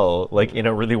surprisingly well, like in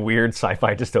a really weird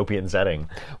sci-fi dystopian setting.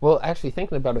 Well, actually,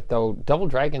 thinking about it though, Double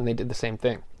Dragon, they did the same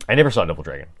thing. I never saw Double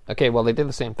Dragon. Okay, well, they did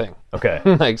the same thing. Okay,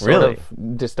 like sort really? of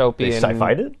dystopian. They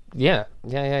sci-fi'd it? Yeah.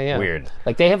 Weird.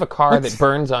 Like they have a car that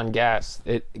burns on gas.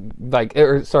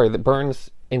 That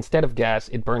burns instead of gas,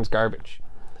 it burns garbage.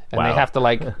 And Wow. they have to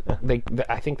like,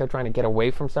 I think they're trying to get away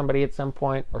from somebody at some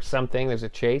point or something. There's a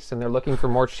chase, and they're looking for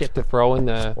more shit to throw in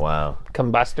the Wow.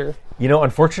 combustor. You know,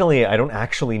 unfortunately, I don't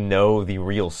actually know the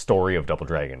real story of Double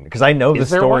Dragon because I know the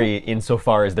there story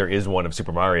insofar as there is one of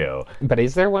Super Mario. But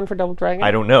is there one for Double Dragon?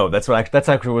 I don't know. That's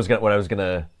actually what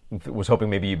I was hoping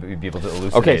maybe you'd be able to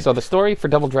elucidate. Okay, so the story for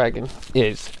Double Dragon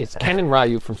is it's Ken and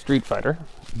Ryu from Street Fighter.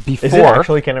 Before, is it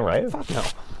actually Ken and Ryu? no,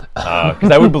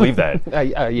 Because I would believe that.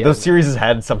 yeah, Those series has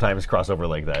had sometimes crossover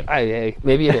like that.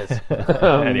 maybe it is.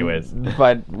 Anyways.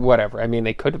 But whatever. I mean,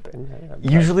 they could have been.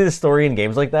 Usually the story in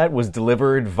games like that was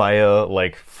delivered via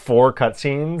like 4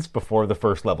 cutscenes before the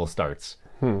first level starts.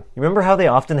 You remember how they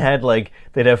often had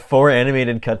they'd have 4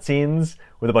 animated cutscenes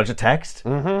with a bunch of text,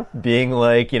 being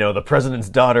like, you know, the president's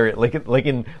daughter, like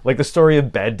the story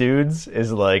of Bad Dudes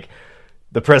is like,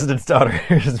 the president's daughter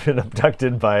has been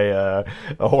abducted by a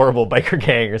horrible biker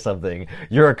gang or something.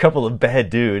 You're a couple of bad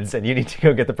dudes, and you need to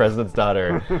go get the president's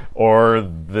daughter, or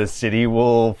the city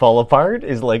will fall apart.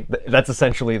 Is like that's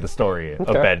essentially the story of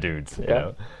Bad Dudes. You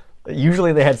know?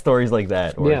 Usually they had stories like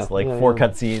that, where it's like 4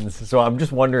 cutscenes. So I'm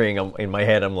just wondering, in my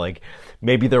head, I'm like,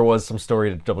 maybe there was some story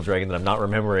to Double Dragon that I'm not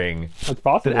remembering. It's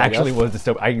possible. That actually was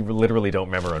dystopian. I literally don't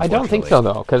remember. I don't think so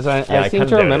though, because I seem kinda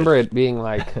to doubt remember it being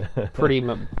like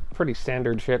pretty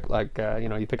standard shit. Like you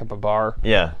know, you pick up a bar.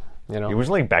 Yeah. You know, It was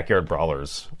like backyard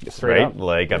brawlers, Straight right? up.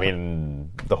 Like, I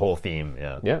mean, the whole theme,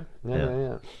 yeah.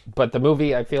 Yeah. But the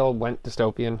movie, I feel, went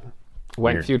dystopian,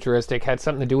 went Weird. futuristic, had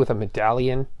something to do with a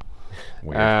medallion.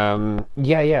 Weird.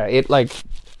 It like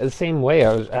the same way.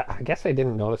 I guess I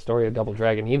didn't know the story of Double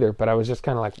Dragon either, but I was just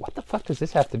kind of like, what the fuck does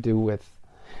this have to do with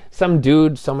some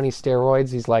dude? So many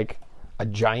steroids. He's like a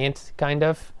giant, kind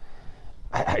of.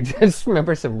 I just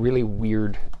remember some really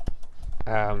weird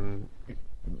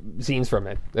scenes from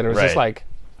it. That it was just Right. like,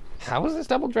 how is this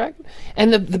Double Dragon?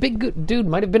 And the big dude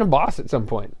might have been a boss at some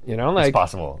point. You know, like It's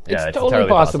possible. Yeah, it's it's totally entirely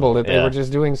possible that they Yeah. were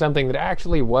just doing something that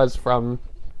actually was from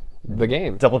the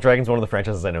game. Double Dragon's one of the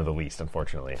franchises I know the least,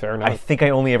 unfortunately. Fair enough. I think I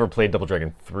only ever played Double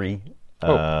Dragon 3.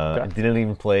 Oh, I okay. didn't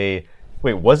even play...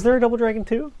 Wait, was there a Double Dragon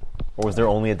 2? Or was there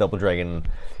only a Double Dragon...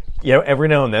 You know, every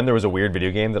now and then there was a weird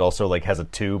video game that also like has a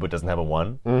 2 but doesn't have a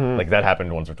 1. Like that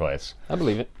happened once or twice. I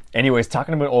believe it. Anyways,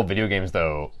 talking about old video games,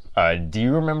 though, do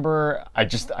you remember?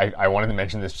 I wanted to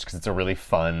mention this just because it's a really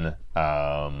fun.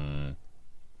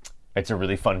 It's a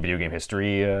really fun video game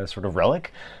history sort of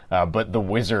relic. But The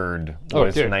Wizard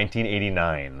was dude.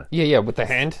 1989. Yeah, with the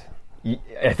hand.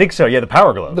 I think so. Yeah, the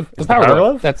Power Glove. The Is power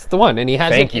glove. That's the one, and he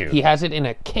has Thank it. you. He has it in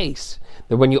a case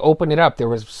that when you open it up, there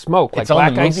was smoke, like It's on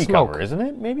black the ice movie smoke. cover, isn't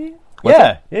it? Maybe. What's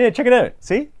Yeah. Check it out.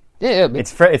 See, Yeah.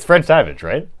 it's Fred Savage,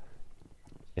 right?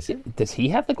 Is it? Does he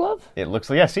have the glove? It looks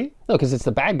like See, No, because it's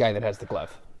the bad guy that has the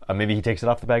glove. maybe he takes it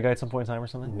off the bad guy at some point in time or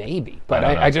something. Maybe, but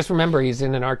don't know. I just remember he's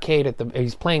in an arcade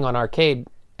he's playing on arcade,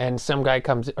 and some guy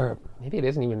comes, or maybe it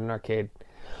isn't even an arcade.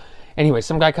 Anyway,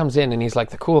 some guy comes in and he's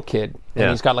like the cool kid, and Yeah.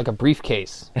 he's got like a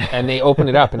briefcase, and they open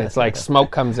it up and it's like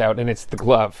smoke comes out and it's the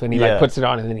glove, and he Yeah. like puts it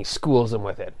on and then he schools him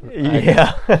with it.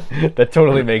 Yeah, that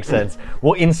totally makes sense.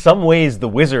 Well, in some ways, The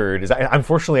Wizard is.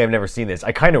 Unfortunately, I've never seen this.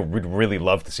 I kind of would really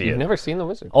love to see You've it. never seen The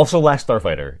Wizard? Also, Last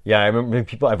Starfighter. Yeah, I remember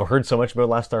people. I've heard so much about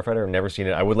Last Starfighter. I've never seen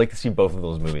it. I would like to see both of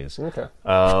those movies. Okay.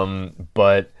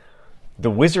 But The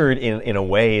Wizard, in a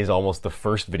way, is almost the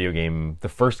first video game. The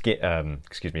first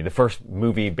the first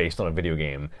movie based on a video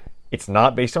game. It's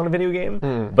not based on a video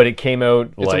game, but it came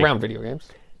out It's around video games.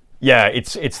 Yeah,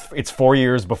 it's 4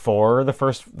 years before the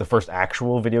first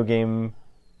actual video game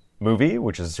movie,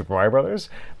 which is Super Mario Brothers.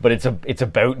 But it's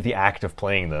about the act of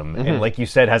playing them, and like you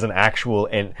said, has an actual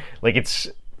and like it's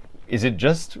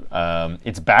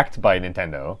backed by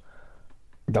Nintendo.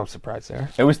 Don't surprise there.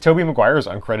 It was Tobey Maguire's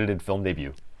uncredited film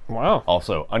debut. Wow.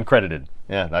 Also uncredited.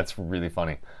 Yeah, that's really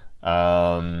funny.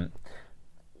 But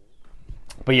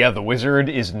yeah, The Wizard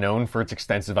is known for its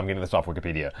extensive, I'm getting this off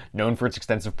Wikipedia, known for its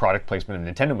extensive product placement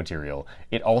of Nintendo material.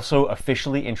 It also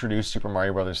officially introduced Super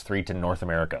Mario Bros. 3 to North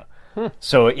America.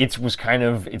 So it's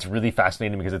really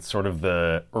fascinating because it's sort of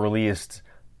the earliest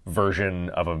version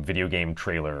of a video game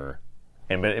trailer.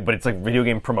 But it's like video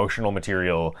game promotional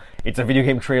material. It's a video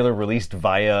game trailer released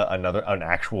via an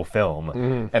actual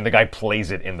film, and the guy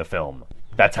plays it in the film.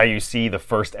 That's how you see the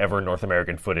first ever North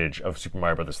American footage of Super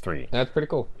Mario Bros. 3. That's pretty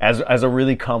cool. As a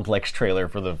really complex trailer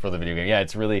for the video game. Yeah,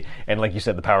 it's really, and like you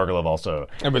said, the Power Glove also.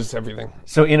 It was everything.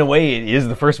 So in a way, it is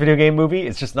the first video game movie.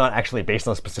 It's just not actually based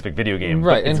on a specific video game.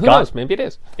 Right, but and who knows? Maybe it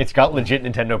is. It's got legit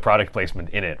Nintendo product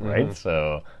placement in it, right?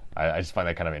 So I just find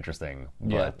that kind of interesting.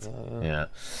 Yeah. But, yeah.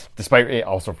 Despite,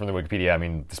 also from the Wikipedia, I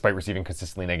mean, despite receiving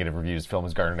consistently negative reviews, film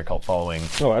has garnered a cult following.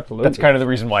 Oh, absolutely. That's kind of the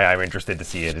reason why I'm interested to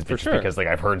see it, is sure. because like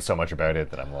I've heard so much about it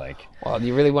that I'm like, Well, do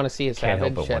you really want to see a Can't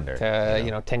help Savage but at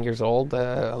wonder, 10 years old?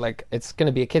 Like, it's going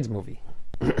to be a kid's movie.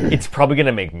 it's probably going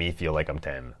to make me feel like I'm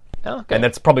 10. Oh, okay. And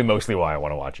that's probably mostly why I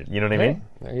want to watch it. You know what I mean?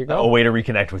 There you go. A way to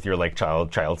reconnect with your like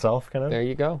child self, kind of. There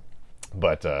you go.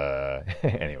 But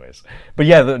anyways, but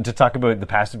yeah, to talk about the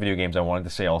past of video games, I wanted to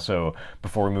say also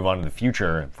before we move on to the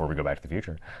future, before we go back to the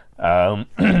future,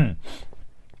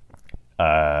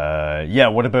 yeah.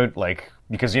 What about like,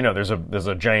 because there's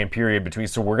a giant period between,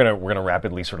 so we're gonna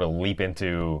rapidly sort of leap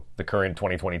into the current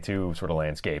 2022 sort of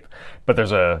landscape, but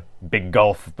there's a big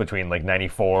gulf between like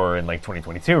 94 and like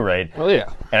 2022, right? Well,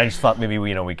 yeah. And I just thought maybe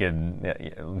we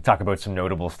could talk about some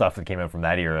notable stuff that came out from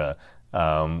that era,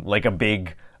 like a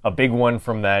big one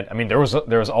from that. I mean, there's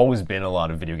always been a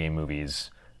lot of video game movies,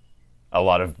 a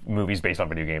lot of movies based on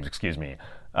video games,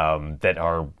 that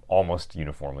are almost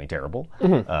uniformly terrible.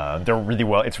 Mm-hmm. They're really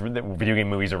video game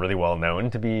movies are really well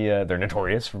known to be, they're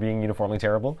notorious for being uniformly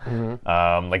terrible.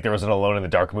 Mm-hmm. Like there was an Alone in the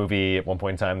Dark movie at one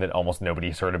point in time that almost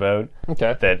nobody's heard about.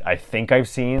 Okay. That I think I've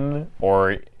seen,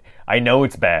 or I know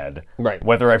it's bad. Right.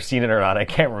 Whether I've seen it or not, I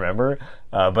can't remember.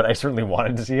 But I certainly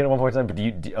wanted to see it at one point in time.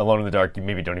 But Alone in the Dark, you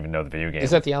maybe don't even know the video game.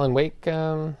 Is that the Alan Wake?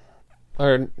 Or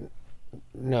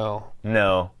no?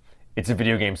 No. It's a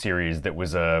video game series that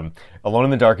was Alone in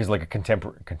the Dark is like a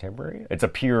contemporary. It's a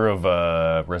peer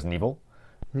of Resident Evil.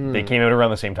 They came out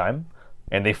around the same time,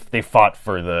 and they fought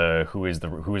for who is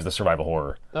the survival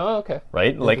horror. Oh, okay.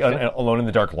 Right? Like Alone in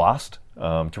the Dark lost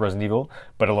to Resident Evil,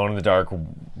 but Alone in the Dark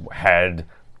had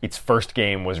its first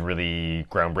game was really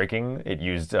groundbreaking. It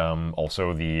used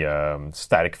also the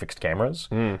static fixed cameras,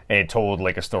 and it told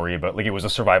like a story about, like, it was a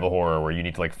survival horror where you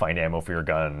need to like find ammo for your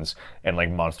guns, and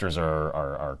like monsters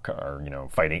are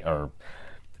fighting or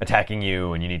attacking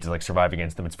you, and you need to like survive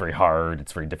against them. It's very hard.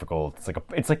 It's very difficult.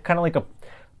 It's like kind of like a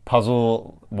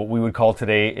puzzle. What we would call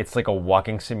today, it's like a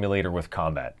walking simulator with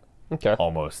combat. Okay.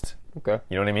 Almost. Okay.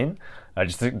 You know what I mean?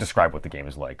 Just to describe what the game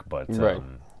is like, but Right.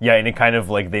 yeah, and it kind of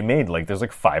like they made like there's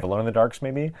like 5 Alone in the Darks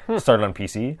maybe. Started on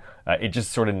PC. It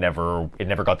just sort of never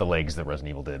got the legs that Resident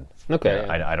Evil did. Okay.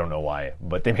 I don't know why,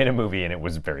 but they made a movie and it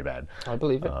was very bad. I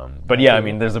believe it. But yeah, I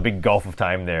mean, there's a big gulf of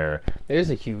time there There's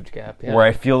a huge gap. Yeah. where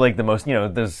I feel like the most,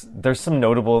 there's been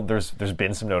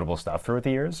some notable stuff throughout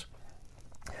the years.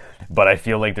 But I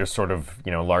feel like there's sort of,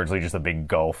 largely just a big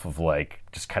gulf of like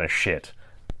just kind of shit.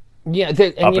 Yeah.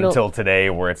 Up until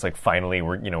today, where it's like finally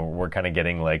we're kind of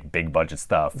getting like big budget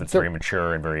stuff that's very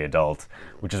mature and very adult,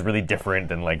 which is really different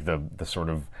than like the sort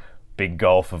of big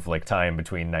gulf of like time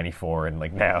between 94 and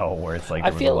like now, where it's like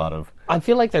there was a lot of. I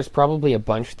feel like there's probably a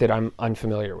bunch that I'm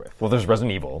unfamiliar with. Well, there's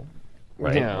Resident Evil,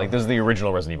 right? Yeah. Like there's the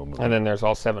original Resident Evil movie. And then there's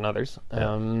all 7 others.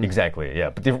 Exactly,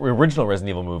 yeah. But the original Resident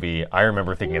Evil movie, I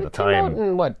remember thinking at the time,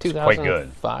 in what, it's quite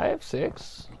good. 2005,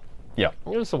 6? Yeah,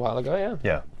 It was a while ago,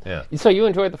 yeah. yeah. So you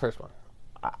enjoyed the first one?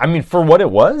 I mean, for what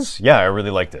it was, yeah, I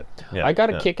really liked it. Yeah, I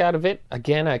got a kick out of it.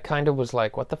 Again, I kind of was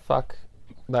like, what the fuck?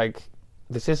 Like,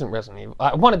 this isn't Resident Evil.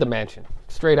 I wanted the mansion.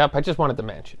 Straight up, I just wanted the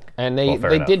mansion. And they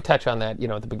enough. did touch on that,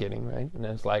 at the beginning, right? And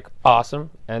it was like, awesome.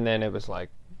 And then it was like,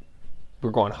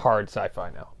 we're going hard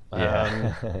sci-fi now.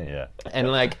 Yeah, yeah.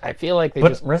 And like, I feel like they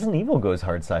But Resident Evil goes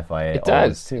hard sci-fi. It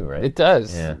does too, right? It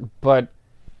does. Yeah. But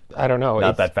I don't know.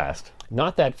 Not that fast.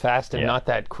 Not that fast and Yeah. not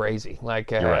that crazy.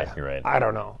 Like You're right. I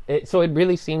don't know. So it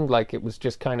really seemed like it was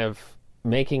just kind of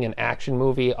making an action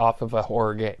movie off of a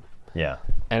horror game, Yeah.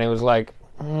 and it was like,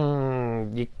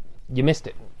 you missed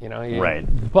it.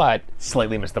 Right. But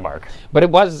Slightly missed the mark. it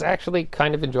was actually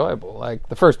kind of enjoyable, like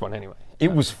the first one anyway.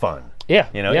 It was fun. Yeah,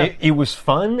 It was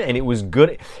fun and it was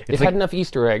good. It had enough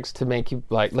Easter eggs to make you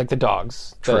like the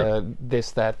dogs, True.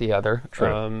 this, that, the other.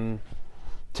 True.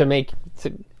 To make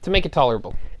it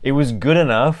tolerable. It was good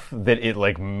enough that it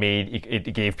like made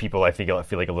it gave people, I feel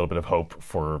like, a little bit of hope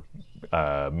for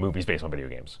movies based on video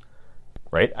games.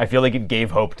 Right? I feel like it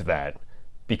gave hope to that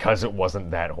because it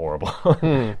wasn't that horrible.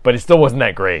 But it still wasn't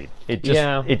that great. It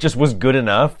just was good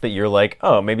enough that you're like,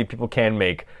 oh, maybe people can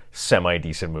make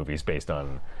semi-decent movies based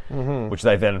on, which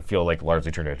I then feel like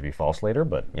largely turned out to be false later,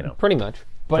 but Pretty much.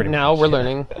 But Pretty now much, we're yeah.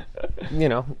 learning,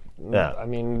 Yeah. I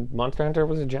mean, Monster Hunter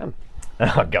was a gem.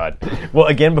 Oh God. Well,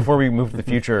 again, before we move to the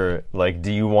future, like,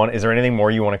 is there anything more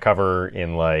you want to cover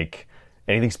in like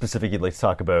anything specific you'd like to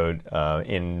talk about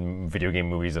in video game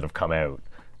movies that have come out?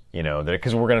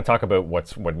 Because we're going to talk about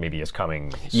what maybe is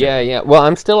coming soon. Yeah. Well,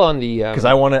 I'm still on the. Because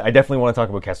I definitely want to talk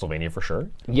about Castlevania for sure.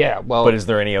 Yeah. Well, But is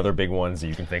there any other big ones that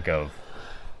you can think of?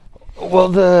 Well,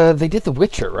 they did The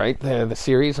Witcher, right? The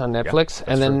series on Netflix,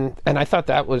 and I thought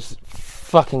that was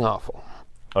fucking awful.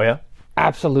 Oh yeah.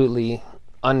 Absolutely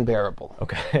unbearable.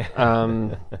 Okay.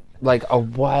 Like a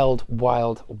wild,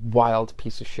 wild, wild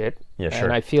piece of shit. Yeah, sure.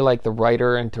 And I feel like the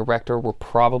writer and director were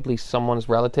probably someone's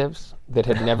relatives that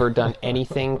had never done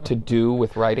anything to do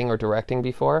with writing or directing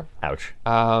before. Ouch.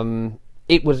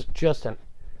 It was just an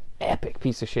epic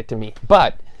piece of shit to me.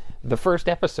 But the first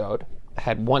episode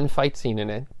had one fight scene in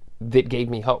it that gave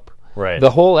me hope. Right. The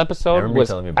whole I episode remember you was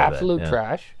telling me about that, absolute yeah.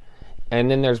 trash.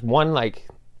 And then there's one, like,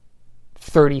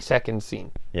 30-second scene.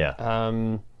 Yeah.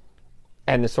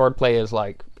 And the swordplay is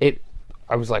like it.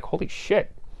 I was like, holy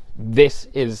shit, this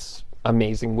is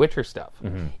amazing Witcher stuff.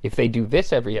 Mm-hmm. If they do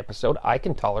this every episode, I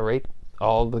can tolerate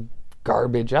all the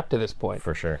garbage up to this point.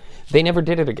 For sure. They never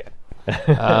did it again.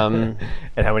 And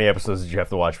how many episodes did you have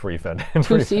to watch before you found it?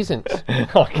 2 seasons.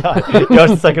 Oh god. You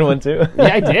watched the second one too?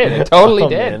 Yeah, I did. I totally Oh,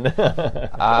 did.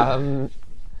 man.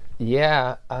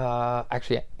 Yeah.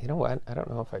 Actually, you know what? I don't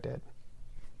know if I did.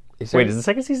 Wait, is the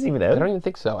second season even out? I don't even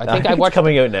think so. I think think I it's watched.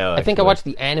 coming out now. I think I watched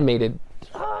the animated.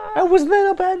 Wasn't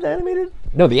that bad animated?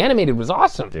 No, the animated was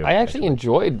awesome. Dude, I actually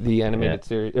enjoyed the animated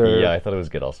series. Or, Yeah, I thought it was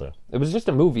good also. It was just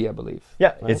a movie, I believe.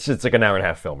 Yeah, it's like an hour and a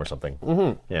half film or something.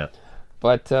 Mm-hmm. Yeah,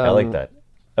 But I like that.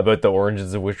 About the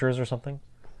Oranges of Witchers or something.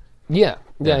 Yeah.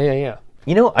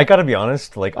 You know, I gotta be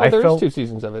honest. Like, Oh, I there felt is 2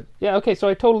 seasons of it. Yeah. Okay, so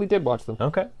I totally did watch them.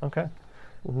 okay.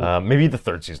 Maybe the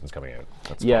third season's coming out.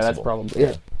 That's Yeah, that's possible. probably.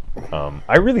 Yeah.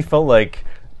 I really felt like.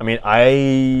 I mean,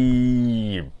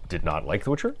 I did not like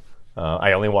The Witcher.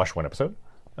 I only watched one episode.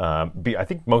 I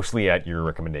think mostly at your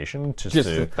recommendation, Just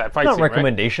to that fight not scene, right?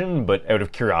 recommendation, but out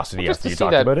of curiosity Just after to you see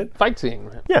talked that about it. fight scene.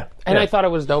 Right? Yeah, And yeah. I thought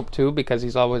it was dope too because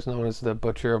he's always known as the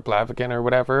Butcher of Blaviken or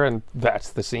whatever, and that's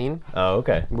the scene Oh,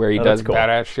 okay. where he Oh, does that's cool.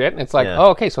 badass shit. And it's like, Yeah. oh,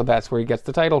 okay, so that's where he gets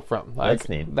the title from. Like, That's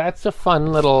neat. That's a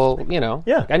fun little,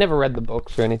 Yeah. I never read the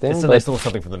books or anything. It's a but nice little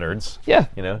something for the nerds. yeah.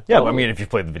 You know. Yeah, Totally. I mean, if you've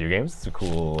played the video games, it's a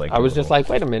cool like. I was just little like,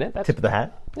 wait a minute. That's tip of the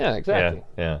hat. yeah, exactly.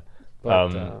 Yeah.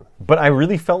 But, But I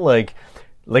really felt like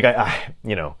I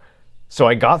so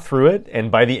I got through it, and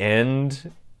by the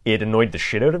end, it annoyed the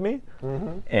shit out of me,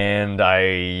 and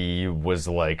I was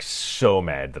like so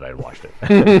mad that I'd watched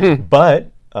it. But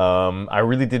I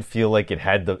really did feel like it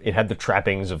had the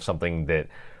trappings of something that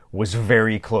was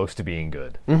very close to being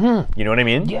good. Mm-hmm. You know what I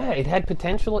mean? Yeah, it had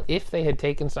potential if they had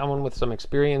taken someone with some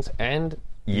experience and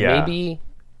Yeah. maybe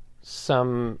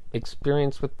some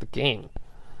experience with the game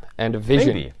and a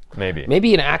vision.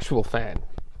 Maybe. An actual fan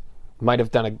might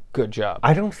have done a good job.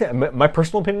 I don't think my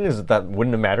personal opinion is that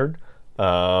wouldn't have mattered.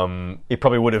 It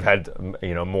probably would have had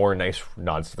more nice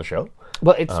nods to the show.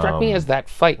 Well, it struck me as that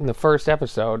fight in the first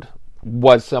episode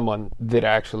was someone that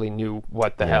actually knew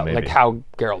what the hell, maybe. like how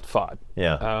Geralt fought.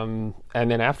 Yeah.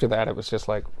 And then after that, it was just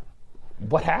like,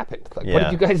 what happened? Like, what Yeah.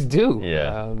 did you guys do?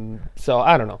 Yeah. So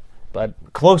I don't know, but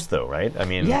Close though, right? I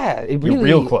mean, yeah, it you're really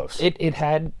real close. It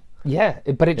had. Yeah,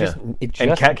 but it just and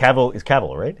Cavill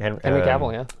Cavill, right? Henry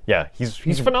Cavill, yeah. Yeah, he's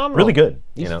phenomenal. really good.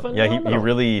 He's Yeah,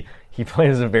 phenomenal. he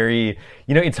plays a very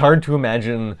it's hard to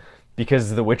imagine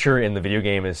because The Witcher in the video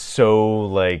game is so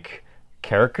like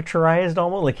caricaturized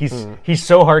almost like he's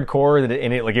so hardcore that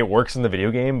it works in the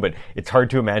video game, but it's hard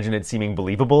to imagine it seeming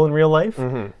believable in real life.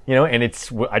 And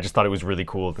I just thought it was really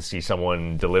cool to see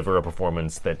someone deliver a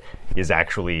performance that is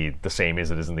actually the same as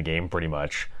it is in the game, pretty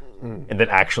much. And that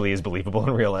actually is believable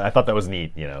in real life. I thought that was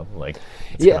neat, it's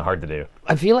kind of hard to do.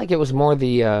 I feel like it was more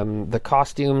the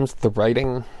costumes, the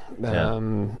writing,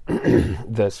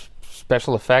 the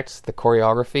special effects, the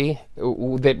choreography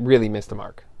that really missed the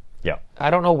mark. Yeah. I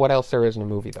don't know what else there is in a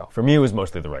movie though. For me, it was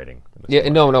mostly the writing. Yeah,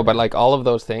 no, but like all of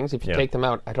those things, if you Yeah. take them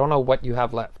out, I don't know what you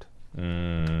have left.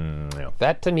 Yeah.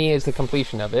 That to me is the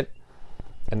completion of it,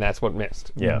 and that's what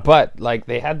missed. Yeah. But like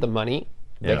they had the money,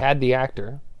 they Yeah. had the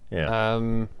actor, Yeah.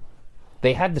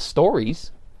 they had the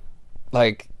stories.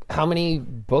 Like how many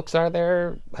books are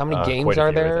there? How many games quite a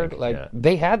are few, I there? think, Like yeah.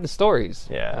 they had the stories.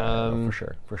 For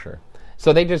sure.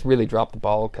 So they just really dropped the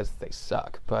ball because they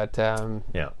suck. But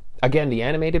Yeah. again, the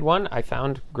animated one I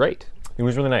found great. It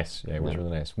was really nice. Yeah, it was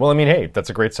really nice. Well, I mean, hey, that's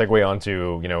a great segue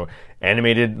onto,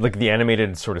 animated, like the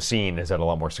animated sort of scene has had a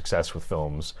lot more success with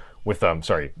films, with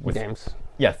Games.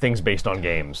 Yeah, things based on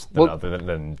games than, Well- other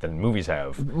than movies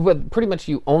have. But pretty much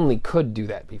you only could do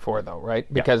that before, though, right?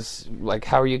 Because, like,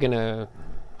 how are you going to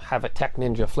have a tech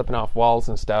ninja flipping off walls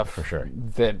and stuff? For sure.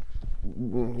 That,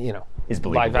 Is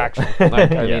believable. live action.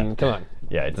 Like, I Yeah. mean, come on.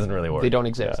 Yeah, it doesn't really work. They don't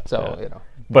exist. Yeah, So, yeah.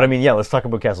 But I mean, yeah, let's talk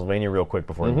about Castlevania real quick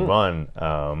before we Mm-hmm. move on.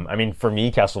 I mean, for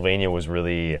me, Castlevania was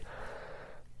really,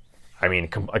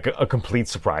 a complete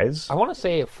surprise. I want to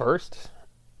say it first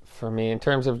for me in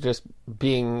terms of just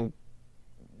being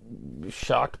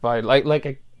shocked by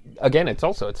again, it's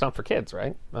not for kids,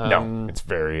 right? No, it's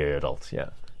very adult. Yeah,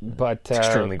 But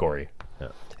extremely gory. Yeah.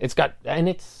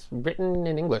 it's written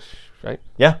in English, right?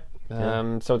 Yeah.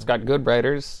 So it's got good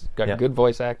writers, got good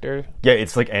voice actor. Yeah,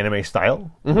 it's like anime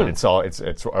style, but it's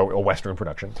a Western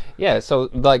production. Yeah, so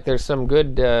like there's some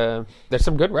good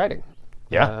writing.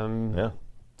 Yeah, yeah.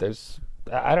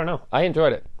 I don't know. I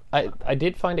enjoyed it. I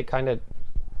did find it kind of.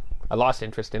 I lost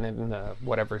interest in it in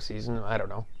whatever season. I don't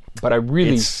know, but I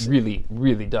really,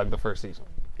 really dug the first season.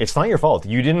 It's not your fault.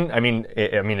 You didn't. I mean,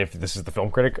 if this is the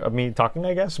film critic of me talking,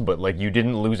 I guess, but like you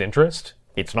didn't lose interest.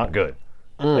 It's not good.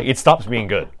 Like, it stops being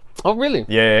good. Oh, really?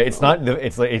 Yeah, it's not.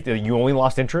 It's like you only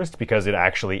lost interest because it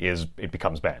actually is. It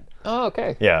becomes bad. Oh,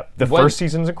 okay. Yeah, the first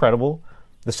season's incredible.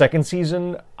 The second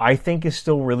season, I think, is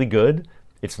still really good.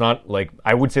 It's not like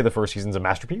I would say the first season's a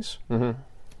masterpiece. Mm-hmm.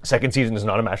 Second season is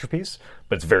not a masterpiece,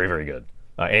 but it's very, very good,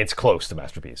 and it's close to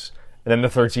masterpiece. And then the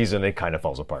third season, it kind of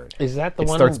falls apart. Is that the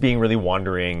one? It starts being really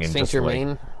wandering and Saint just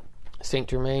Germain, Saint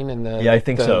Germain, and the I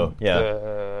think so. Yeah,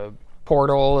 the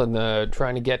portal and the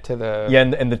trying to get to the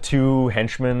and the two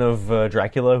henchmen of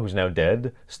Dracula, who's now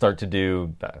dead, start to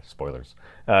do spoilers.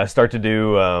 Start to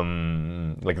do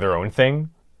like their own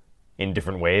thing in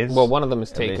different ways. Well, one of them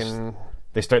is taken.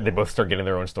 They both start getting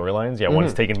their own storylines. Yeah,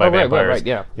 one's taken by vampires.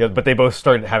 Right, yeah. But they both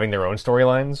start having their own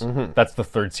storylines. Mm-hmm. That's the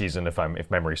third season, if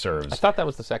memory serves. I thought that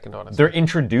was the second, honestly. They're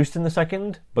introduced in the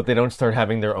second, but they don't start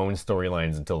having their own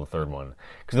storylines until the third one.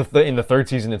 Because in the third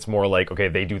season, it's more like, okay,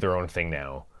 they do their own thing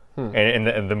now, and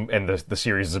the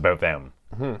series is about them,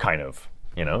 kind of.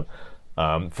 You know,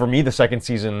 for me, the second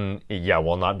season,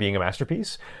 while not being a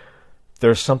masterpiece,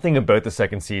 there's something about the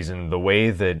second season, the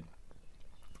way that.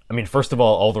 I mean, first of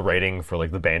all the writing for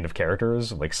like the band of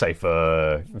characters, like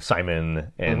Sypha,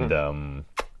 Simon, and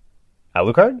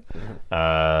Alucard,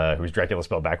 who's Dracula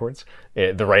spelled backwards.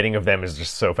 The writing of them is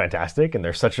just so fantastic, and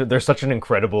they're such an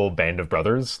incredible band of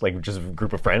brothers, like just a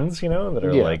group of friends, you know, that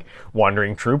are like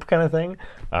wandering troupe kind of thing.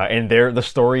 And the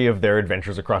story of their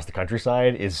adventures across the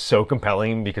countryside is so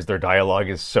compelling because their dialogue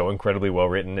is so incredibly well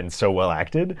written and so well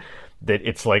acted that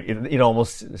it's like it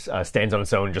almost stands on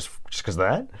its own just because of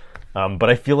that. But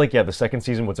I feel like, the second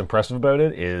season, what's impressive about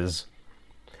it is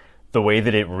the way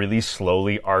that it really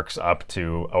slowly arcs up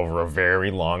to, over a very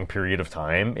long period of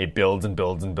time, it builds and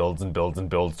builds and builds and builds and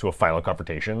builds to a final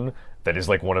confrontation that is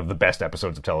like one of the best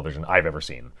episodes of television I've ever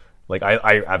seen. Like,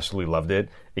 I absolutely loved it.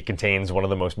 It contains one of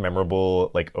the most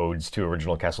memorable, like, odes to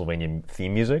original Castlevania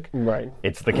theme music. Right.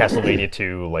 It's the Castlevania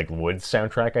 2, like, Woods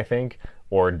soundtrack, I think,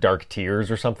 or Dark Tears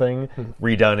or something,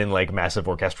 redone in, like, massive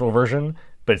orchestral version.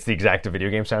 But it's the exact video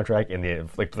game soundtrack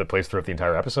that plays throughout the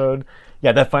entire episode.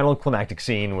 Yeah, that final climactic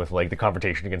scene with like the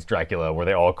confrontation against Dracula, where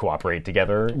they all cooperate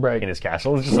together in his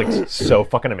castle, is just like so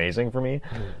fucking amazing for me.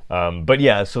 But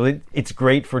yeah, so it's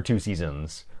great for 2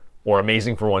 seasons, or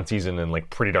amazing for 1 season, and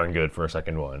like pretty darn good for a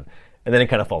second one. And then it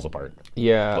kind of falls apart.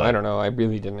 Yeah, I don't know. I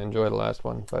really didn't enjoy the last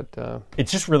one, but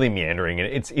it's just really meandering,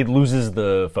 and it loses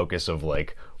the focus of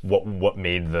like what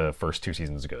made the first 2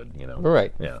 seasons good. You know,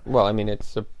 right? Yeah. Well, I mean,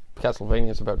 Castlevania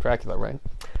is about Dracula, right?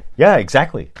 Yeah,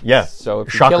 exactly. Yeah. So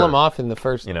if you kill him off in the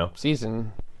first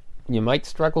season, you might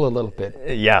struggle a little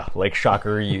bit. Yeah, like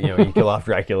Shocker, you kill off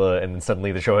Dracula, and then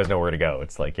suddenly the show has nowhere to go.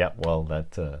 It's like, you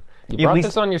brought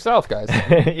this on yourself, guys.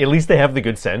 At least they have the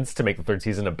good sense to make the third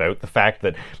season about the fact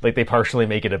that, like, they partially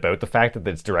make it about the fact that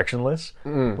it's directionless.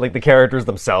 Like, the characters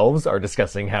themselves are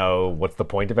discussing what's the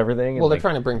point of everything. Well, they're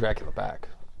trying to bring Dracula back.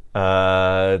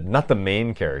 Not the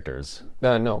main characters.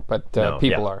 No, but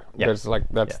people are. Yeah. There's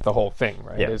that's the whole thing,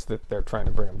 right? Yeah. Is that they're trying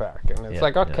to bring him back, and it's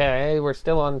like, okay, we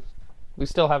still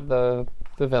have the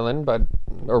villain, but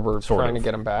we're trying to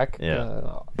get him back.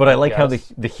 Yeah. But I like how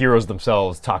the heroes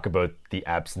themselves talk about the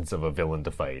absence of a villain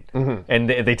to fight, and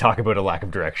they talk about a lack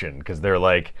of direction because they're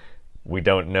like, we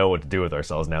don't know what to do with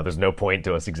ourselves now. There's no point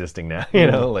to us existing now.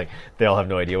 Like they all have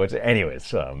no idea what to. Anyways,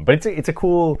 but it's a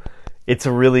cool. It's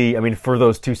a really, I mean, for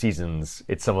those 2 seasons,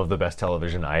 it's some of the best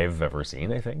television I've ever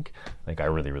seen, I think. Like, I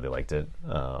really, really liked it.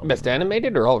 Best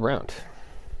animated or all around?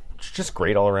 It's just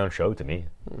great all-around show to me.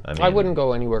 I wouldn't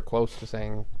go anywhere close to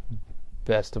saying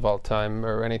best of all time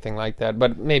or anything like that,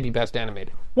 but maybe best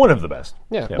animated. One of the best.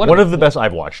 Yeah. One of the best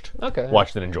I've watched. Okay.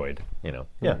 Watched and enjoyed, Yeah.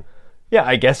 Yeah,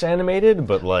 I guess animated,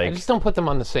 but like... I just don't put them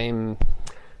on the same...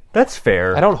 That's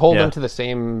fair. I don't hold them to the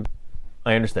same...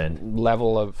 I understand.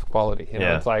 Level of quality.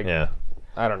 It's like,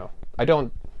 I don't know. I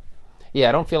don't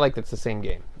feel like it's the same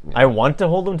game. I want to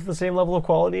hold them to the same level of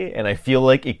quality, and I feel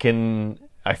like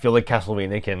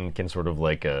Castlevania can sort of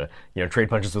like, trade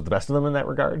punches with the best of them in that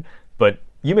regard. But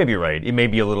you may be right. It may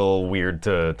be a little weird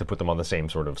to put them on the same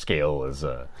sort of scale as...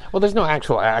 Well, there's no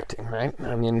actual acting, right?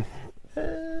 I mean...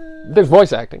 There's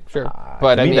voice acting, sure,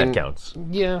 but To I me, mean, that counts.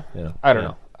 Yeah, Yeah. I don't Yeah.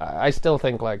 know. I still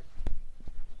think like,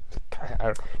 I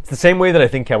don't know. It's the same way that I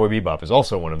think Cowboy Bebop is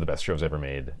also one of the best shows ever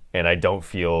made, and I don't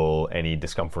feel any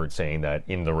discomfort saying that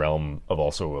in the realm of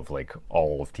also of like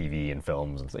all of TV and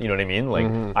films, and you know what I mean?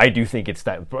 Like, I do think it's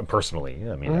that personally.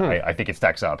 I mean, I think it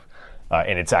stacks up,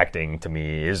 and its acting to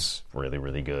me is really,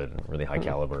 really good, really high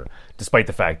caliber, despite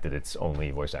the fact that it's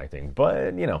only voice acting.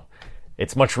 But you know,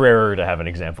 it's much rarer to have an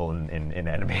example in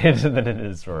animated than it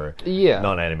is for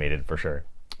non-animated for sure.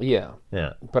 Yeah,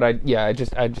 Yeah. but I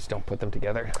just don't put them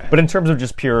together. But in terms of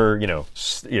just pure, you know,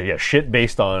 shit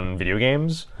based on video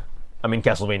games, I mean,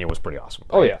 Castlevania was pretty awesome.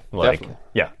 Oh, yeah, like, definitely.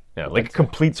 yeah, like a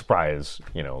complete surprise,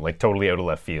 you know, like totally out of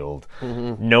left field.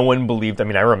 No one believed. I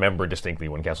mean, I remember distinctly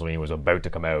when Castlevania was about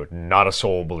to come out, not a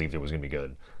soul believed it was going to be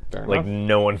good. Fair Like enough.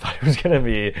 no one thought it was going to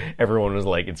be. Everyone was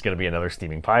like, "It's going to be another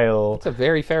steaming pile." It's a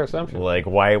very fair assumption. Like,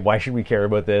 why should we care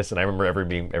about this? And I remember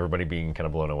everybody being kind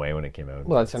of blown away when it came out.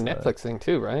 Well, it's a Netflix thing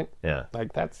too, right? Yeah.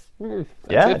 Like that's Yeah,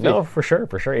 iffy. no, for sure.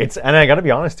 It's, and I got to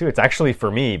be honest too. It's actually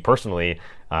for me personally.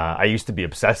 I used to be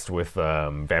obsessed with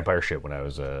vampire shit when I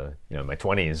was, in my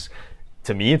 20s.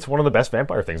 To me, it's one of the best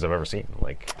vampire things I've ever seen.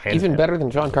 Like hands Even down. better than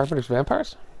John Carpenter's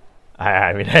Vampires.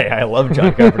 I mean, hey, I love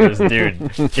John Carpenter's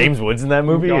dude. James Woods in that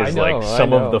movie No, I is know, like I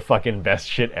some know. of the fucking best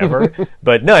shit ever.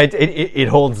 But no, it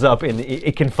holds up and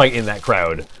it can fight in that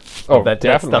crowd. Oh, that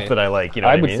definitely. stuff that I like. You know,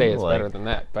 I what I would mean? say it's Like, better than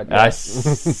that, but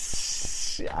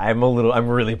I'm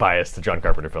really biased to John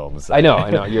Carpenter films. I know.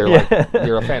 You're you're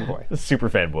a fanboy. Super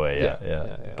fanboy, yeah.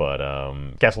 Yeah. But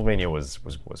Castlevania was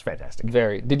fantastic.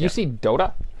 Very. Did you see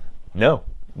Dota? No,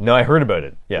 I heard about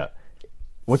it. Yeah.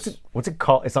 What's it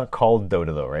called? It's not called Dota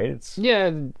though, right? It's.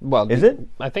 Yeah. Well, Is it?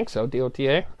 I think so.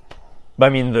 DOTA. But I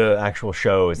mean, the actual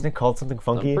show isn't it called something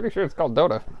funky? I'm pretty sure it's called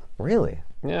Dota. Really?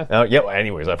 Yeah. Oh yeah. Well,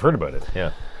 anyways, I've heard about it.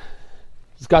 Yeah.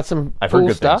 It's got some I've heard cool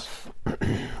good stuff,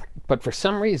 but for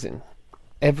some reason,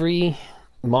 every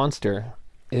monster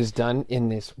is done in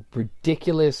this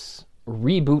ridiculous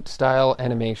reboot style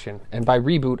animation. And by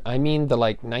reboot, I mean the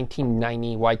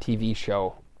 1990 YTV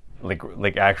show.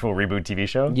 Like actual reboot TV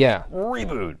show. Yeah,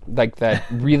 Reboot. like that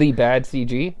really bad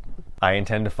CG. I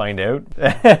intend to find out.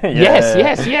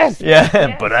 Yes.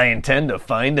 Yeah, but I intend to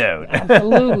find out.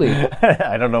 Absolutely.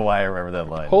 I don't know why I remember that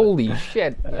line. Holy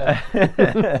shit.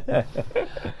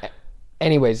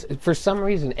 Anyways, for some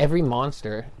reason, every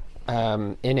monster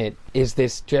in it is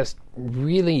this just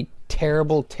really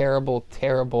terrible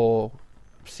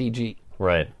CG.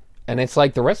 Right. And it's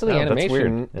like the rest of the Oh, that's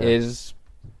animation weird. Yeah. is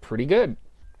pretty good.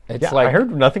 It's Yeah, like I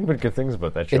heard nothing but good things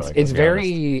about that show. it's I gotta be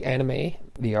very anime,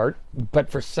 the art, but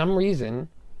for some reason,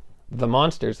 the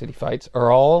monsters that he fights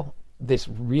are all this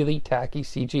really tacky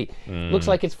CG. Looks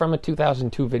like it's from a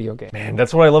 2002 video game. And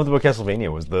that's what I loved about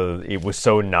Castlevania was it was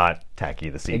so not tacky,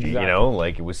 the CG, Exactly. you know?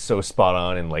 Like it was so spot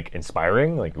on and like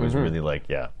inspiring. Like it was really like,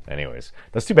 yeah. Anyways,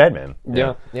 that's too bad, man.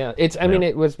 Yeah. It's. I mean,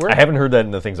 it was. I haven't heard that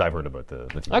in the things I've heard about the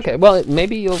TV Okay, show. well,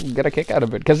 maybe you'll get a kick out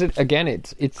of it because it's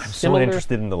So similar.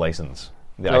 interested in the license,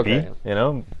 the Okay. IP, you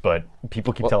know? But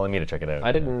people keep telling me to check it out.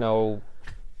 I didn't know,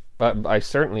 but I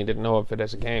certainly didn't know of it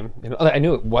as a game. You know, I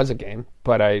knew it was a game,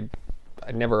 but I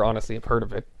never honestly have heard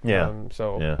of it. Yeah.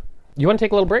 So Yeah. you want to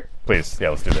take a little break? Please, yeah,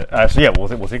 let's do that. So yeah, we'll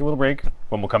take a little break.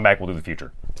 When we'll come back, we'll do the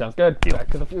future. Sounds good. Back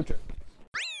to the Future.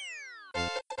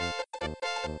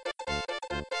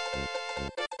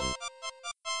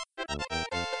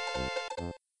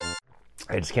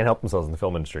 I just can't help themselves in the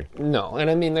film industry. No, and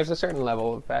I mean, there's a certain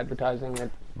level of advertising that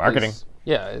Marketing.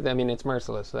 Yeah, I mean, it's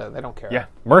merciless. They don't care. Yeah,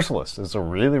 merciless is a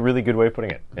really, really good way of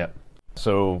putting it. Yeah.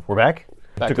 So we're back.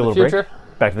 Back Took to a the little future.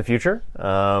 break. Back to the future.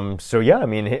 So yeah, I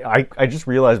mean, hey, I just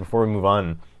realized before we move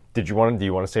on, do you want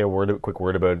to say a quick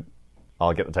word about?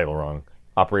 I'll get the title wrong.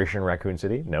 Operation Raccoon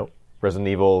City. No. Resident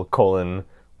Evil: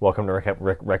 Welcome to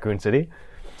Raccoon City.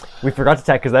 We forgot to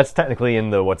tag because that's technically in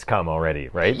the what's come already,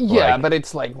 right? Yeah, Like, but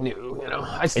it's like new, you know.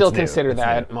 I still It's new, consider it's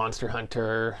that Monster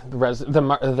Hunter, the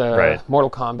Right.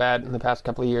 Mortal Kombat in the past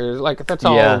couple of years. Like that's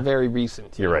all Yeah. very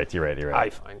recent. You're right.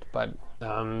 I find, but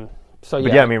so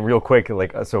But yeah, I mean, real quick,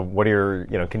 like, so what are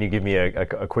your, can you give me a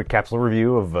quick capsule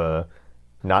review of, I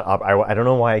don't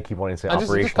know why I keep wanting to say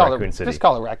Operation Raccoon City. Just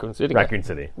call it Raccoon City. Raccoon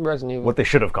City. Resident Evil. What they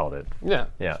should have called it. Yeah.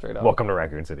 Yeah. Straight up. Welcome to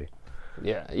Raccoon City.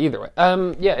 Yeah. Either way.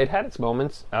 Yeah, it had its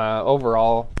moments.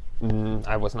 Overall,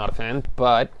 I was not a fan,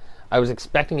 but I was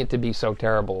expecting it to be so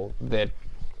terrible that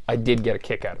I did get a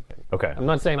kick out of it. Okay. I'm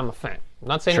not saying I'm a fan. I'm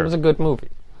not saying Sure. it was a good movie,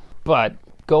 but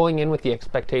going in with the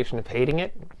expectation of hating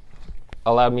it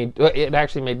allowed me. It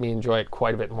actually made me enjoy it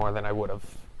quite a bit more than I would have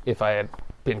if I had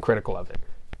been critical of it.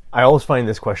 I always find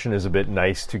this question is a bit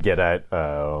nice to get at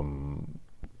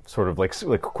sort of like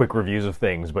quick reviews of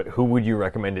things, but who would you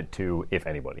recommend it to, if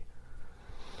anybody?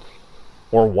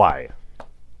 Or why?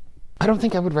 I don't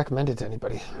think I would recommend it to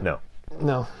anybody. No.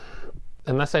 No,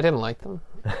 unless I didn't like them.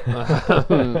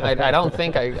 I don't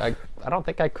think I don't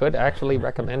think I could actually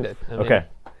recommend it. I mean, Okay.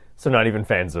 So not even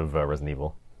fans of Resident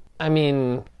Evil. I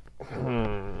mean,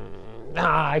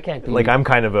 I can't be. Like I'm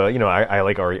kind of a, I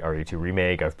like RE2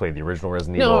 Remake. I've played the original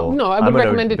Resident Evil. No, I I'm would an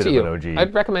recommend it bit to of you. an OG.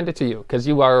 I'd recommend it to you because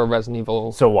you are a Resident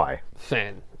Evil So why?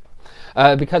 fan.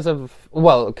 Because I've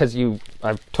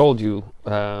told you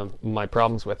my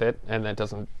problems with it, and that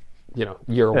doesn't,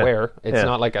 you're aware. It's Yeah.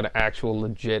 not like an actual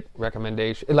legit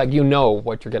recommendation. Like you know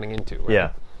what you're getting into. Right? Yeah.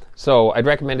 So I'd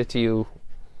recommend it to you,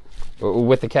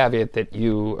 with the caveat that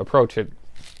you approach it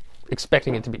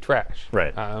expecting it to be trash.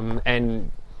 Right.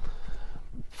 And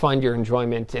find your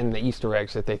enjoyment in the Easter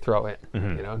eggs that they throw in.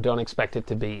 Mm-hmm. Don't expect it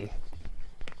to be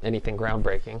anything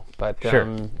groundbreaking. But Sure.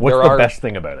 What's the best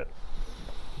thing about it?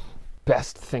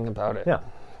 best thing about it? Yeah.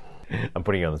 I'm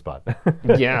putting you on the spot.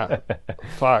 Yeah.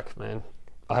 Fuck, man.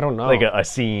 I don't know. Like a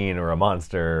scene or a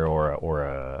monster or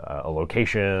a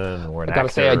location or an I gotta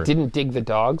actor. say, I didn't dig the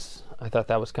dogs. I thought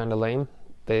that was kind of lame.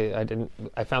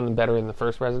 I found them better in the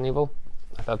first Resident Evil.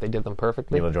 I thought they did them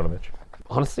perfectly. Mila Jovovich.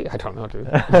 Honestly, I don't know, dude.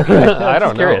 I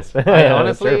don't know. Curious. I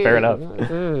honestly, Sure, fair enough.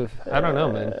 I don't know,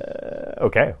 man.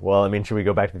 Okay. Well, I mean, should we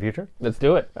go back to the future? Let's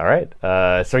do it. All right.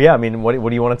 So yeah, I mean, what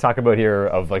do you want to talk about here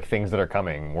of like things that are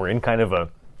coming? We're in kind of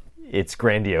it's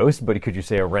grandiose, but could you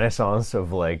say a renaissance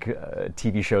of like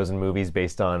TV shows and movies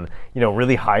based on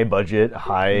really high budget,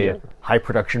 high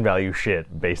production value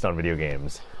shit based on video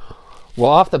games?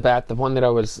 Well, off the bat, the one that I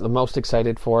was the most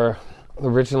excited for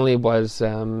originally was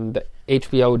the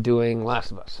HBO doing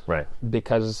Last of Us. Right.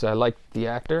 Because I liked the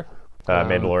actor.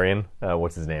 Mandalorian.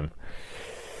 What's his name?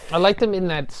 I liked him in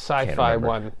that sci-fi remember.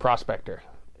 one, Prospector.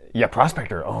 Yeah,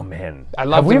 Prospector. Oh man, I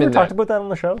loved have we him ever in talked that. about that on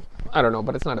the show? I don't know,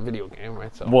 but it's not a video game,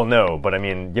 right? So Well, no, but I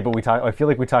mean, yeah, but we talk. I feel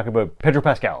like we talk about Pedro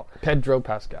Pascal. Pedro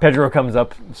Pascal. Pedro comes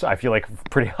up, so I feel like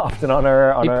pretty often on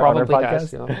our He probably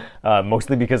podcast. has,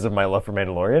 Mostly because of my love for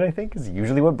Mandalorian, I think, is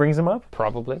usually what brings him up.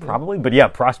 Probably. Probably, but yeah,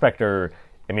 Prospector.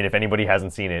 I mean, if anybody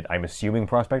hasn't seen it, I'm assuming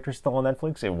Prospector's still on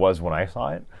Netflix. It was when I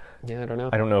saw it. Yeah, I don't know.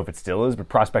 I don't know if it still is, but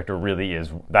Prospector really is.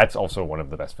 That's also one of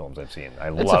the best films I've seen. I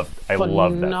It's love that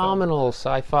film. phenomenal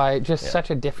sci-fi. Just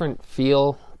such a different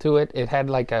feel to it. It had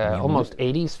like a almost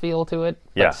 80s feel to it,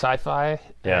 but Yeah. sci-fi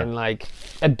Yeah. and like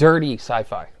a dirty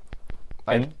sci-fi.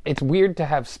 Like And- it's weird to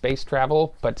have space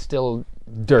travel, but still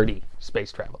dirty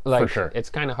space travel. Like sure. it's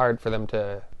kind of hard for them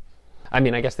to. I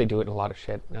mean, I guess they do it in a lot of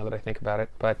shit now that I think about it,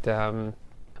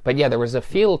 but yeah, there was a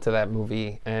feel to that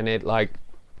movie, and it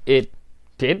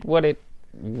did what it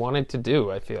wanted to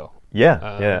do. I feel.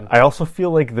 Yeah. I also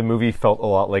feel like the movie felt a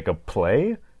lot like a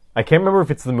play. I can't remember if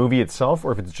it's the movie itself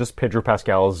or if it's just Pedro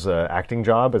Pascal's acting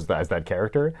job as that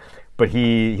character, but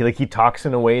he talks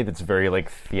in a way that's very like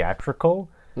theatrical.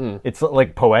 It's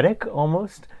like poetic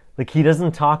almost. Like he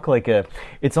doesn't talk like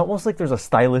it's almost like there's a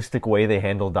stylistic way they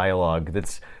handle dialogue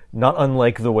that's not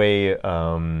unlike the way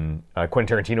Quentin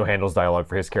Tarantino handles dialogue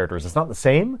for his characters. It's not the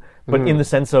same, but in the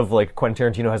sense of like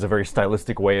Quentin Tarantino has a very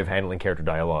stylistic way of handling character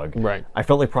dialogue. Right. I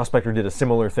felt like Prospector did a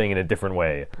similar thing in a different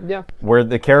way. Yeah. Where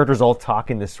the characters all talk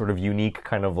in this sort of unique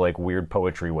kind of like weird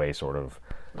poetry way, sort of.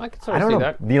 I can sort I of don't see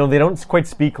know. that. They don't quite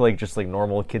speak like just like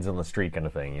normal kids on the street kind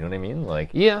of thing. You know what I mean? Like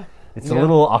Yeah. it's a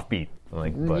little offbeat.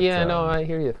 Like, but, Yeah. No, I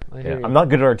hear you. I hear yeah, you. I'm not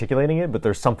good at articulating it, but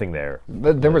there's something there.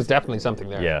 There was definitely something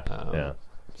there. Yeah, yeah.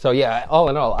 So yeah, all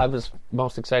in all, I was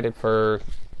most excited for,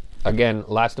 again,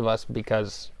 Last of Us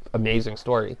because amazing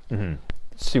story,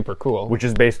 super cool. Which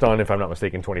is based on, if I'm not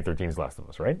mistaken, 2013's Last of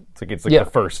Us, right? It's like Yeah,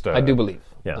 the first. I do believe.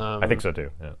 Yeah, I think so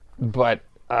too. Yeah. But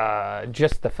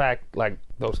just the fact, like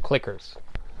those clickers,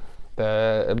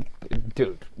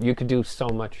 dude, you could do so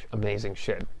much amazing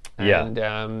shit. Yeah.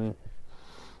 And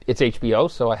it's HBO,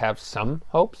 so I have some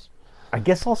hopes. I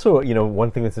guess also,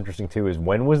 one thing that's interesting too is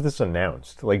when was this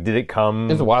announced? Like, did it come?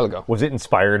 It was a while ago. Was it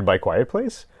inspired by Quiet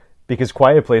Place? Because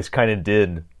Quiet Place kind of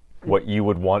did what you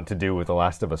would want to do with the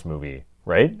Last of Us movie,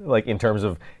 right? Like in terms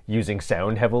of using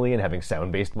sound heavily and having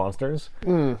sound-based monsters.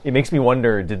 It makes me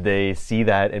wonder, did they see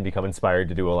that and become inspired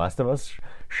to do a Last of Us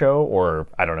show? Or,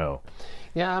 I don't know.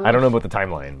 Yeah, I don't know about the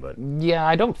timeline, but... Yeah,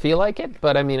 I don't feel like it,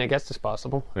 but I mean, I guess it's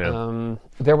possible. Yeah.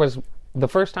 There was the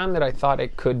first time that I thought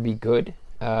it could be good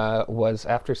was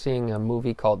after seeing a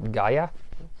movie called Gaia.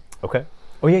 Okay.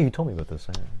 Oh yeah, you told me about this.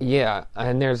 Yeah,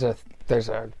 and there's a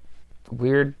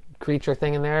weird creature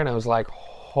thing in there, and I was like,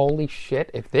 holy shit!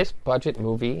 If this budget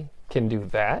movie can do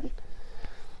that,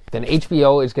 then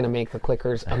HBO is going to make the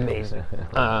clickers amazing.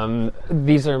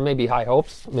 These are maybe high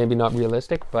hopes, maybe not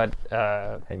realistic, but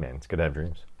Hey man, it's good to have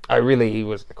dreams. I really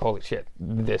was like, holy shit,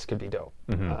 this could be dope.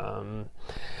 And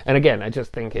again, I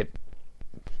just think it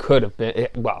could have been.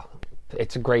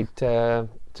 It's a great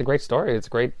story. It's a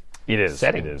great. It is.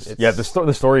 setting. It is. It's- Yeah,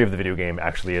 the story of the video game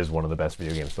actually is one of the best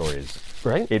video game stories.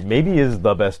 Right? It maybe is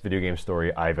the best video game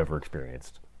story I've ever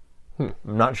experienced. I'm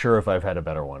not sure if I've had a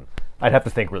better one. I'd have to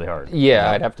think really hard. Yeah,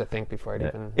 I'd have to think before I'd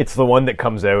even. It's the one that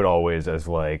comes out always as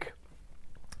like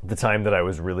the time that I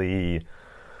was really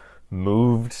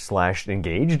moved /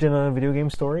 engaged in a video game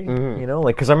story. You know,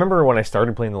 like because I remember when I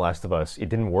started playing The Last of Us, it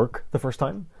didn't work the first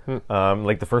time.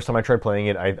 Like the first time I tried playing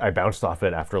it, I bounced off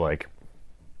it after like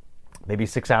maybe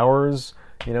 6 hours.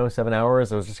 7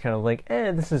 hours. I was just kind of like,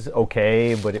 this is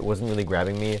okay, but it wasn't really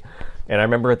grabbing me. And I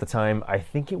remember at the time, I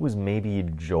think it was maybe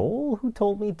Joel who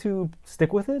told me to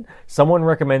stick with it. Someone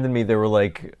recommended me. They were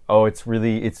like, "Oh, it's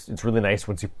really nice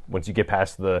once you get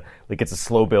past the like it's a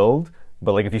slow build,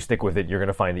 but like if you stick with it, you're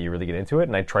gonna find that you really get into it."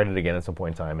 And I tried it again at some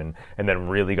point in time, and then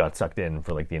really got sucked in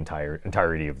for like the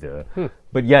entirety of the.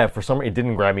 But yeah, for some it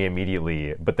didn't grab me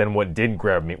immediately. But then what did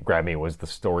grab me was the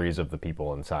stories of the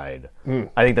people inside.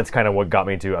 I think that's kind of what got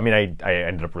me to. I mean, I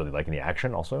ended up really liking the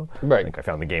action also. Right. Like I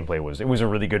found the gameplay was a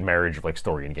really good marriage of like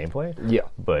story and gameplay. Yeah.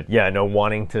 But yeah, no,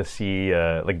 wanting to see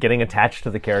like getting attached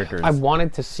to the characters. I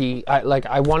wanted to see.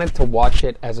 I wanted to watch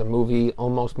it as a movie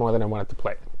almost more than I wanted to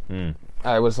play it.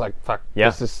 I was like, fuck, Yeah.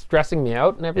 this is stressing me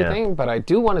out and everything, but I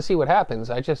do want to see what happens.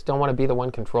 I just don't want to be the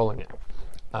one controlling it.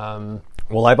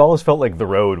 Well, I've always felt like The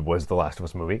Road was the Last of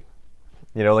Us movie.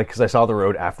 Like because I saw The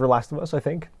Road after Last of Us, I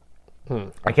think.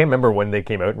 I can't remember when they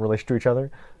came out in relation to each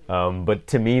other, but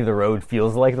to me, The Road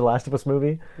feels like the Last of Us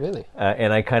movie. Really?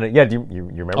 And I kind of do you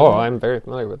remember? Oh, that? I'm very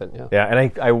familiar with it, yeah. Yeah,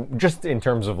 and I just in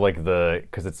terms of like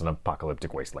because it's an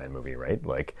apocalyptic wasteland movie, right?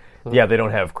 Like, yeah, they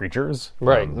don't have creatures,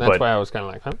 Right, and that's but, why I was kind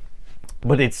of like, huh?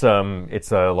 But it's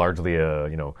largely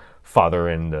a father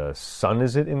and son,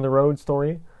 is it, in The Road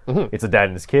story? It's a dad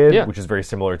and his kid, Yeah. which is very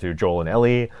similar to Joel and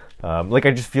Ellie. Like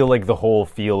I just feel like the whole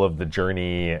feel of the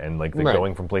journey and like the Right.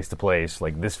 going from place to place,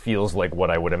 like this feels like what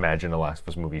I would imagine a Last of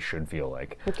Us movie should feel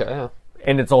like. Okay, yeah.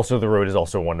 And it's also The Road is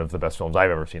also one of the best films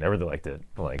I've ever seen. I really liked it.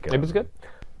 Like It was good.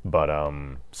 But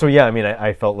so yeah, I mean,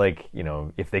 I felt like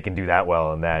if they can do that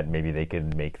well and that, maybe they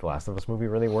could make the Last of Us movie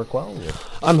really work well. Yeah.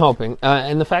 I'm hoping.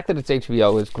 And the fact that it's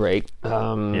HBO is great.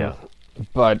 Yeah.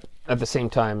 But at the same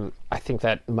time, I think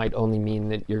that might only mean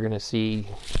that you're going to see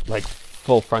like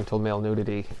full frontal male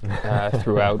nudity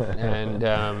throughout,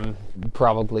 and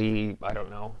probably, I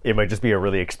don't know. It might just be a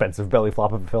really expensive belly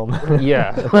flop of a film.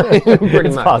 Yeah, pretty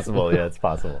It's much. possible. Yeah, it's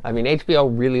possible. I mean, HBO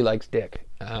really likes dick.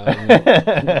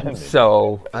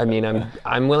 So, I mean,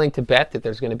 I'm willing to bet that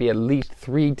there's going to be at least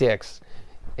 3 dicks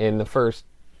in the first,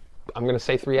 I'm going to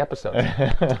say 3 episodes.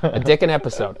 A dick an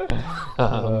episode.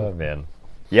 Oh man.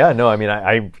 Yeah, no, I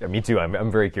mean, me too. I'm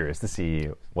very curious to see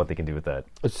what they can do with that.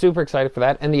 I was super excited for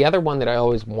that. And the other one that I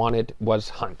always wanted was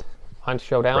Hunt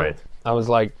Showdown. Right. I was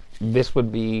like, this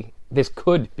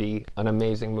could be an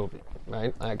amazing movie,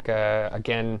 right? Like,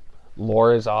 again,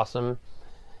 lore is awesome.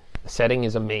 The setting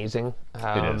is amazing.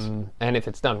 It is. And if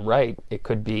it's done right, it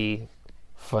could be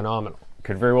phenomenal.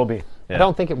 Could very well be. Yeah. I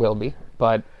don't think it will be,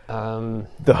 but I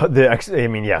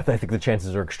mean, yeah, I think the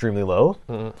chances are extremely low,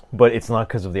 but it's not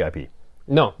because of the IP.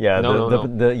 no. Yeah, no.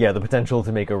 the potential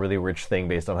to make a really rich thing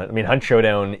based on. I mean, Hunt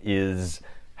Showdown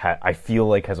I feel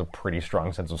like has a pretty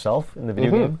strong sense of self in the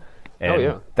video game, and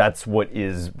yeah. that's what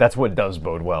does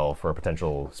bode well for a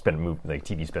potential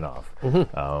TV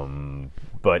spinoff.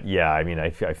 But yeah, I mean, I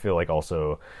feel like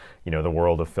also, the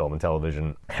world of film and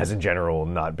television has in general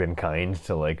not been kind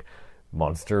to like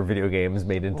monster video games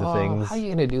made into things. How are you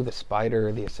going to do the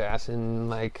spider, the assassin,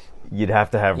 like... You'd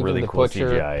have to have Even really the cool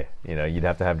Butcher. CGI. You'd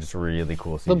have to have just really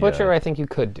cool CGI. The Butcher, I think you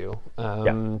could do.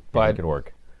 Yeah, but it could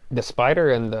work. the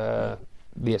spider and the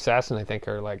assassin, I think,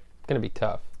 are like going to be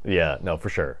tough. Yeah, no, for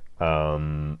sure.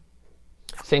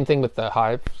 Same thing with the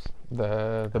hives,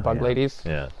 the bug ladies.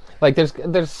 Yeah. Like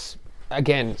there's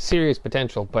again serious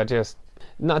potential, but just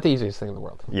not the easiest thing in the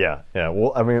world. Yeah, yeah.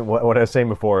 Well, I mean, what I was saying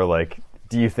before, like,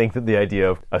 do you think that the idea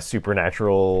of a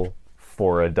Supernatural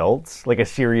for adults, like a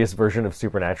serious version of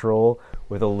Supernatural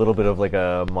with a little bit of like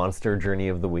a monster journey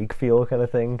of the week feel kind of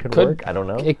thing could work? I don't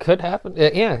know. It could happen.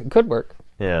 Yeah, it could work.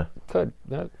 Yeah. Could.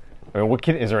 I mean,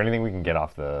 is there anything we can get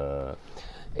off the...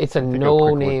 It's a a quick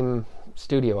no-name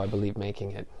studio, I believe,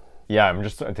 making it. Yeah, I'm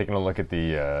just taking a look at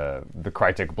the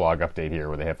Crytek blog update here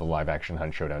where they have the live-action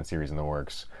Hunt Showdown series in the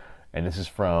works. And this is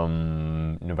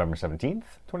from November 17th,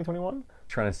 2021.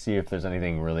 Trying to see if there's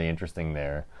anything really interesting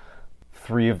there.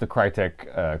 3 of the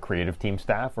Crytek creative team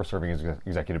staff are serving as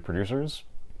executive producers.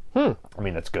 I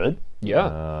mean, that's good.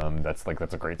 Yeah. That's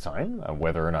a great sign.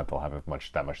 Whether or not they'll have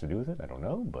that much to do with it, I don't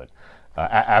know. But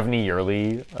Avni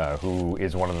Yerli, who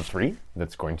is one of the three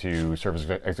that's going to serve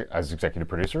as executive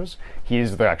producers, he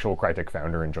is the actual Crytek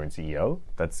founder and joint CEO.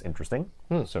 That's interesting.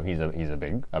 So he's a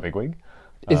bigwig.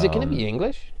 Is it going to be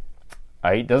English?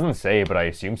 It doesn't say, but I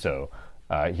assume so.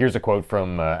 Here's a quote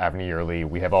from Avni Yerli.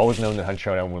 "We have always known that Hunt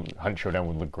Showdown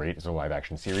would look great as a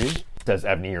live-action series," says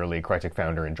Avni Yerli, Crytek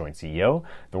founder and joint CEO.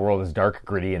 "The world is dark,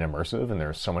 gritty, and immersive, and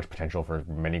there is so much potential for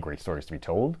many great stories to be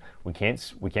told. We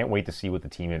can't wait to see what the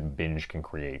team at Binge can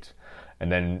create."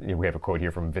 And then we have a quote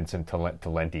here from Vincent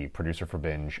Talenti, producer for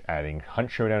Binge, adding,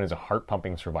 "Hunt Showdown is a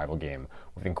heart-pumping survival game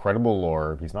with incredible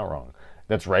lore," he's not wrong,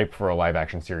 "that's ripe for a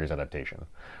live-action series adaptation.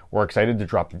 We're excited to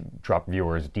drop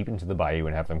viewers deep into the bayou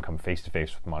and have them come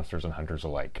face-to-face with monsters and hunters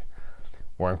alike.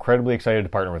 We're incredibly excited to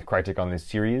partner with Crytek on this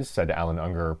series," said Alan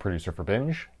Unger, producer for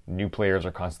Binge. "New players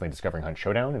are constantly discovering Hunt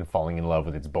Showdown and falling in love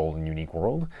with its bold and unique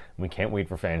world. We can't wait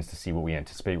for fans to see what we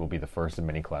anticipate will be the first of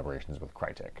many collaborations with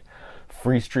Crytek."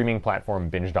 Free streaming platform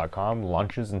Binge.com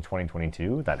launches in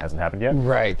 2022. That hasn't happened yet.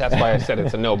 Right. That's why I said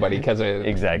it's a nobody, because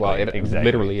Exactly, well, it exactly.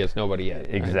 literally is nobody yet.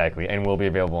 right? Exactly, and will be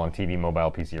available on TV, mobile,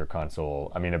 PC, or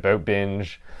console. I mean, about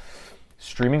Binge,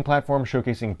 streaming platform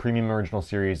showcasing premium original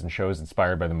series and shows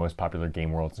inspired by the most popular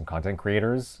game worlds and content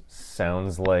creators.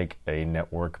 Sounds like a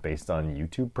network based on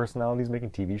YouTube personalities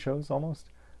making TV shows, almost.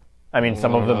 I mean,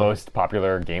 some of the most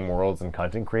popular game worlds and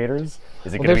content creators.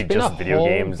 Is it going to there's be been just a video whole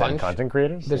games and bunch- content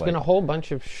creators? There's been a whole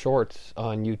bunch of shorts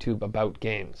on YouTube about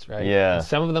games, right? Yeah. And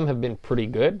some of them have been pretty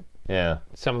good. Yeah.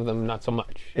 Some of them not so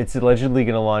much. It's allegedly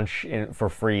going to launch for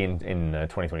free in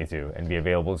 2022 and be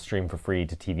available to stream for free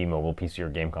to TV, mobile, PC, or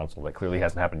game console. That clearly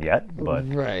hasn't happened yet, but,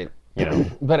 Right. you know.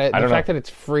 But the don't fact know. that it's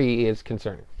free is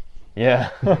concerning Yeah.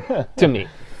 to me.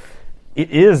 It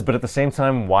is, but at the same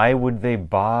time, why would they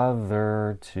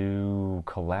bother to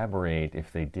collaborate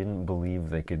if they didn't believe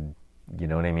they could, you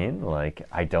know what I mean? Like,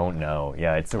 I don't know.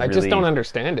 Yeah, it's a I just don't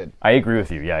understand it. I agree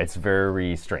with you. Yeah, it's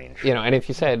very strange. You know, and if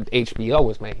you said HBO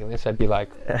was making this, I'd be like,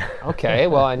 okay,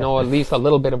 well, I know at least a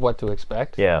little bit of what to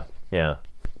expect. Yeah, yeah.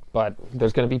 But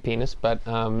there's going to be penis. But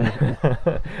I'm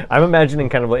imagining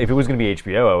kind of like, if it was going to be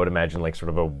HBO, I would imagine like sort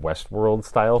of a Westworld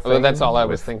style thing. well, that's all I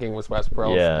was with- thinking was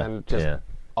Westworld, Yeah, and just yeah.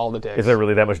 all the dicks. Is there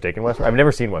really that much dick in Westworld? I've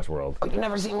never seen Westworld. You've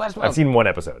never seen Westworld? I've seen one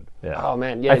episode. Yeah. Oh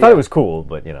man, yeah. I thought yeah. it was cool,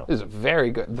 but you know, It was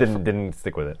very good. The, didn't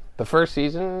stick with it. the first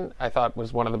season I thought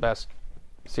was one of the best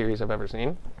series I've ever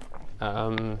seen.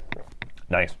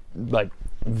 Nice. Like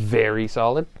very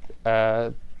solid.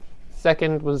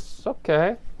 Second was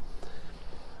okay.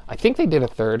 I think they did a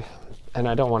third, and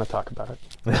I don't want to talk about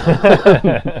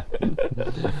it.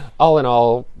 All in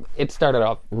all, it started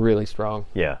off really strong.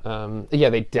 Yeah. Yeah,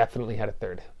 they definitely had a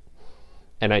third,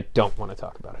 and I don't want to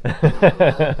talk about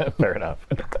it. Fair enough.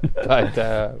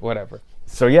 But whatever.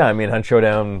 So yeah, I mean, Hunt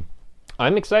Showdown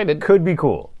I'm excited. could be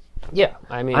cool. Yeah,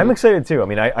 I mean, I'm excited too. I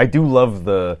mean, I do love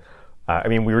the. I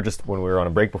mean, we were just when we were on a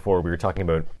break before, we were talking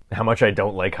about how much I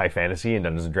don't like high fantasy and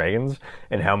Dungeons and Dragons,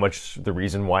 and how much the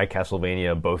reason why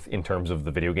Castlevania, both in terms of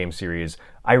the video game series,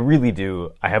 I really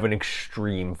do. I have an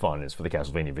extreme fondness for the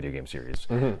Castlevania video game series.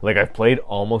 Like I've played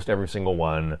almost every single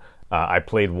one. I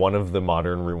played one of the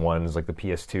modern ones, like the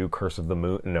PS2 Curse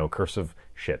of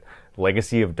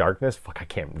Legacy of Darkness. Fuck, I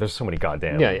can't. There's so many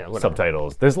goddamn whatever.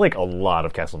 subtitles. There's like a lot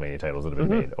of Castlevania titles that have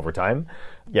been made over time.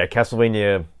 Yeah,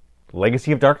 Castlevania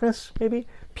Legacy of Darkness, maybe?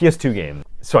 PS2 game.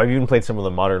 So I've even played some of the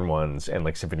modern ones, and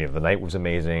like Symphony of the Night was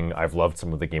amazing. I've loved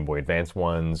some of the Game Boy Advance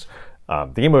ones.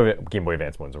 The Game Boy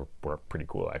Advance ones were pretty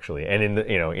cool, actually. And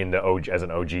in the OG, as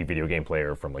an OG video game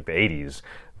player from like the 80s,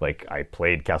 like I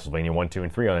played Castlevania 1, 2,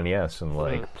 and 3 on NES, and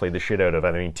like played the shit out of.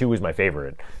 I mean, 2 is my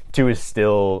favorite. 2 is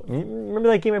still. Remember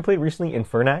that game I played recently,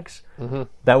 Infernax?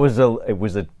 That was it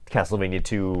was a Castlevania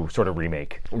 2 sort of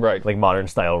remake, Right. Like modern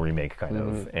style remake, kind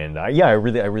of. And yeah, I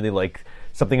really like.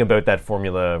 Something about that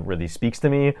formula really speaks to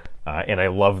me, and I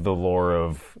love the lore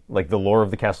of the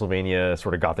Castlevania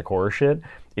sort of gothic horror shit.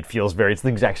 It feels it's the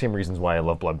exact same reasons why I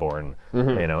love Bloodborne,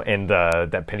 and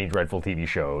that Penny Dreadful TV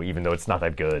show, even though it's not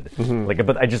that good.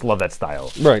 But I just love that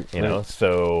style, Right, You know, right.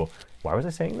 so why was I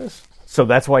saying this? So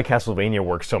that's why Castlevania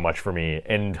works so much for me,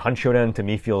 and Hunt Showdown to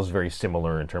me feels very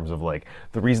similar in terms of like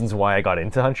the reasons why I got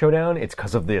into Hunt Showdown. It's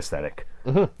because of the aesthetic,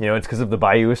 you know, it's because of the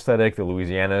Bayou aesthetic, the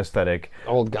Louisiana aesthetic.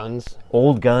 old guns.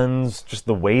 Old guns, just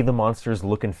the way the monsters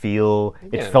look and feel.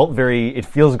 Yeah. It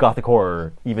feels gothic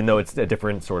horror, even though it's a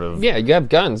different sort of. Yeah, you have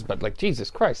guns, but like Jesus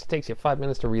Christ, it takes you 5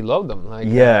 minutes to reload them. Like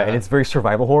Yeah, and it's very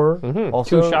survival horror.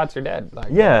 Also, 2 shots are dead. Like,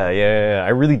 Yeah. I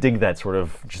really dig that sort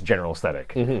of just general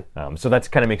aesthetic. So that's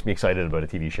kind of makes me excited about a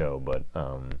TV show. But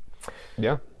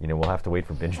Yeah. We'll have to wait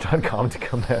for binge.com to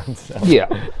come out. So. Yeah.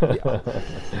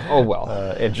 Oh, well.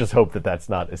 And just hope that that's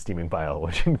not a steaming pile,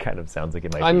 which it kind of sounds like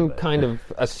it might be. I'm but- kind of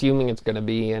assuming it's going to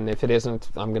be, and if it isn't,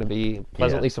 I'm going to be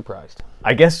pleasantly surprised.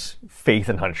 I guess Faith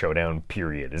and Hunt Showdown,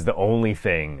 period, is the only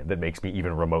thing that makes me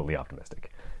even remotely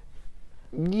optimistic.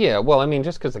 Yeah, well, I mean,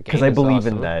 just because the game I is believe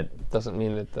awesome in that. doesn't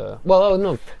mean that the... Well, oh,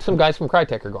 no, some guys from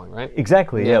Crytek are going, right?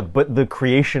 Exactly, yeah. But the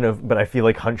creation of... But I feel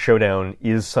like Hunt Showdown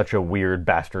is such a weird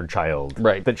bastard child.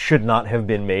 Right. That should not have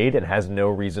been made and has no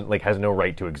reason... has no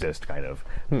right to exist, kind of.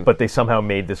 But they somehow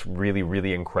made this really,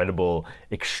 really incredible,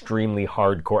 extremely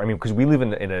hardcore... I mean, because we live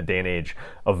in a day and age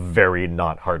of very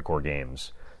not hardcore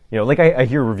games. I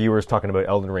hear reviewers talking about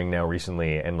Elden Ring now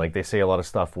recently, and they say a lot of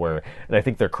stuff where, and I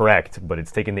think they're correct, but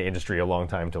it's taken the industry a long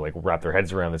time to wrap their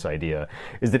heads around this idea,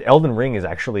 is that Elden Ring is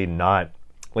actually not,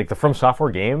 the From Software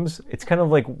games, it's kind of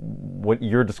like what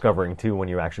you're discovering too when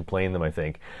you're actually playing them, I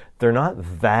think. They're not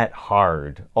that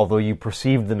hard, although you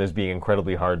perceived them as being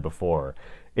incredibly hard before.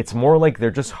 It's more like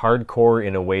they're just hardcore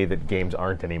in a way that games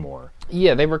aren't anymore.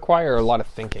 Yeah, they require a lot of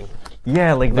thinking.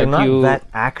 Yeah, they're not you- that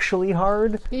actually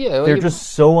hard. Yeah, they're you-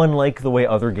 just so unlike the way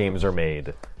other games are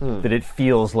made that it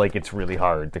feels like it's really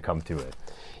hard to come to it.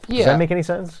 Yeah, Does that make any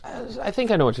sense? I think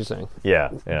I know what you're saying. Yeah.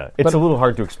 It's a little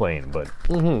hard to explain, but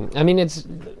I mean, it's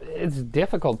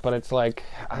difficult, but it's like,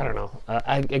 I don't know.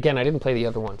 I didn't play the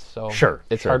other ones, so Sure,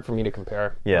 it's sure. hard for me to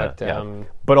compare. yeah. But,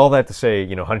 But all that to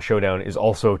say, Hunt Showdown is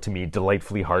also to me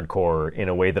delightfully hardcore in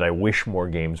a way that I wish more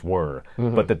games were,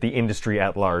 but that the industry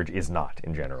at large is not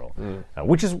in general.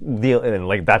 Which is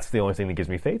that's the only thing that gives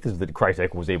me faith is that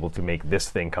Crytek was able to make this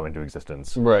thing come into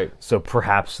existence. Right. So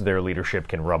perhaps their leadership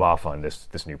can rub off on this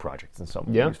new project in some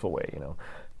Yeah. useful way.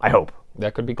 I hope.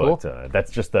 that could be cool. But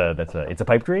that's just it's a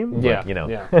pipe dream. But, Yeah,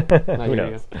 yeah. I who hear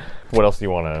knows? you. What else do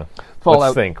you want to? Fallout.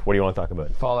 Let's think. What do you want to talk about?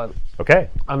 Fallout. Okay,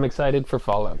 I'm excited for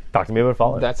Fallout. talk to me about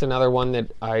Fallout. That's another one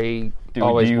that I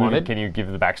always wanted. Can you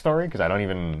give the backstory? Because I don't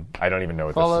even know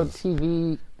what Fallout this is.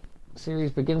 TV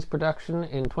series begins production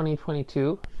in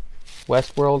 2022.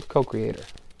 Westworld co-creator.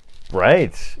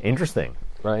 Right. Interesting.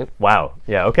 Right. Wow.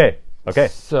 Yeah. Okay.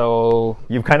 So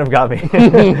You've kind of got me.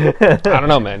 I don't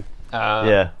know, man.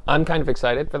 Yeah. I'm kind of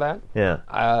excited for that. Yeah.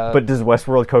 But does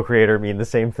Westworld co-creator mean the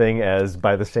same thing as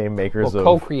by the same makers of?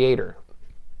 Co-creator.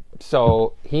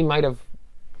 So he might have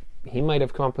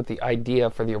come up with the idea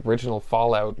for the original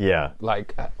Fallout. Yeah. I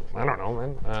don't know,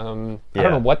 man. I Yeah.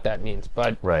 don't know what that means,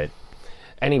 but Right.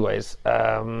 anyways.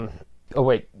 Oh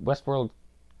wait, Westworld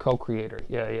co-creator.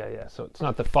 Yeah. So it's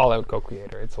not the Fallout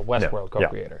co-creator; it's a Westworld Yeah.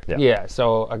 co-creator. Yeah.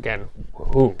 So again,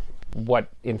 what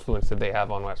influence did they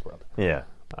have on Westworld? Yeah.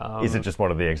 Is it just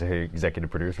one of the executive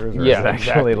producers, or Yeah, is it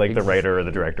actually exactly. the writer or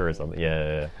the director or something?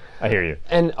 Yeah. I hear you.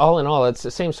 And all in all, it's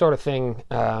the same sort of thing.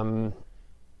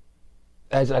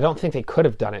 As I don't think they could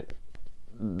have done it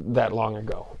that long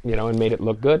ago, and made it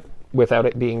look good without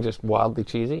it being just wildly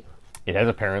cheesy. It has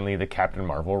apparently the Captain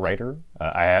Marvel writer.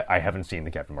 I haven't seen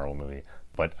the Captain Marvel movie,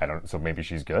 but I don't. So maybe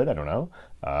she's good. I don't know.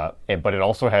 But it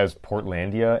also has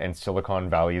Portlandia and Silicon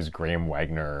Valley's Graham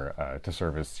Wagner to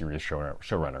serve as series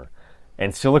showrunner.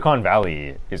 And Silicon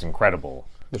Valley is incredible.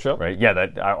 The show, Right? Yeah.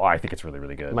 I think it's really,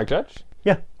 really good. Mike Judge.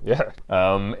 Yeah.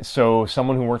 Yeah. So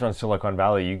someone who worked on Silicon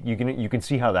Valley, you can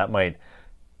see how that might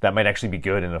actually be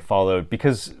good in a Fallout,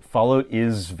 because Fallout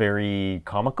is very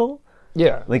comical.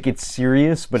 Yeah. It's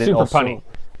serious, but it Super also punny.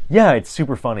 Yeah, it's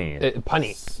super funny.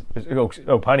 Punny.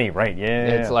 Oh, punny, right? Yeah.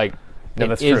 It's like No, it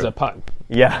that's is true. a pun.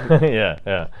 Yeah,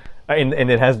 yeah. And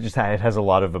it has a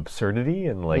lot of absurdity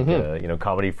and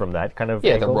comedy from that kind of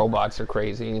Yeah, angle. the robots are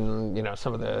crazy, and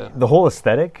some of the whole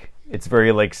aesthetic. It's very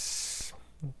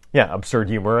absurd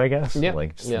humor, I guess. Yeah,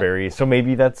 Just yeah. very. So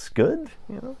maybe that's good.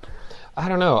 I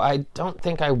don't know. I don't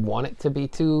think I want it to be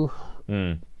too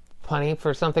punny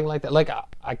for something like that.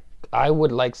 I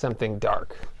would like something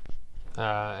dark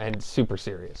and super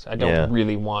serious. I don't Yeah.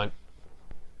 really want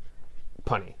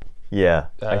punny. Yeah,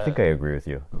 I think I agree with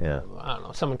you. Yeah. I don't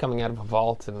know, someone coming out of a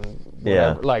vault and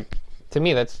Yeah. whatever. To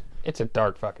me, it's a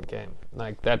dark fucking game.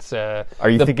 That's Are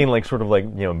you thinking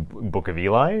Book of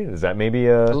Eli? Is that maybe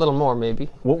a little more maybe?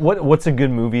 what's a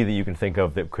good movie that you can think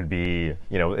of that could be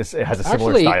it has a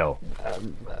similar Actually, style,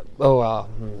 Oh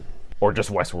or just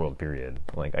Westworld period?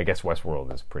 I guess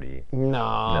Westworld is pretty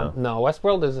no.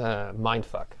 Westworld is a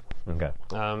mindfuck. okay.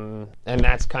 And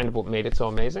that's kind of what made it so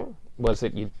amazing, was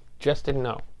that you just didn't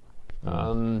know.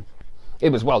 It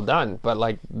was well done, but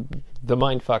the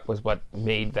mindfuck was what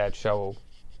made that show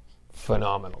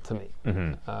phenomenal to me.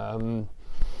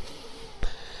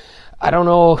 I don't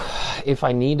know if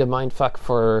I need a mindfuck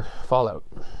for Fallout.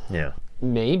 Yeah.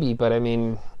 Maybe, but I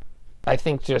mean, I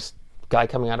think just guy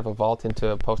coming out of a vault into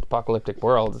a post-apocalyptic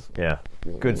world. Yeah.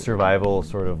 Good survival,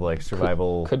 sort of like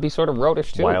survival. Could be sort of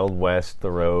roadish too. Wild West,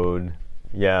 The Road.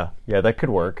 Yeah, that could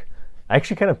work. I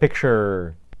actually kind of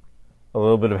picture a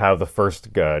little bit of how the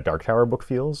first Dark Tower book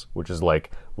feels, which is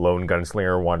like lone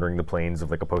gunslinger wandering the plains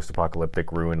of like a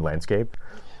post-apocalyptic ruined landscape,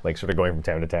 like sort of going from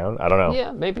town to town. I don't know.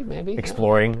 Yeah, maybe.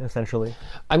 Exploring, essentially.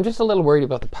 I'm just a little worried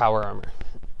about the power armor.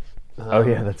 Oh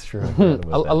yeah, that's true. I forgot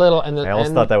about that. A little, and I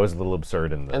always thought that was a little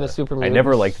absurd in the super I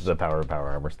never mutants. liked the power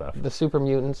armor stuff. the super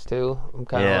mutants too. I'm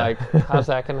kind of Yeah. like, how's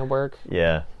that going to work?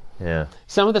 Yeah.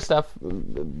 Some of the stuff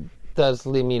does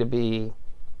lead me to be,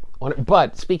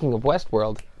 but speaking of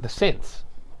Westworld, the synths,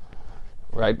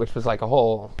 right, which was like a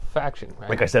whole faction, right?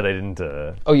 Like I said, I didn't.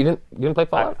 Oh, you didn't play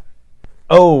Fallout?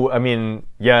 I mean,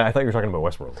 yeah, I thought you were talking about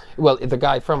Westworld. Well, the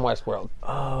guy from Westworld,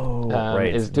 Oh,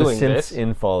 right. is doing the synths this.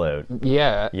 in Fallout.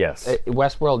 yeah, Yes.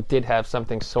 Westworld did have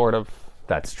something sort of,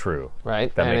 That's true.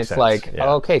 right, That and makes it's sense, like, yeah.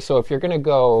 okay, so if you're going to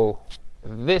go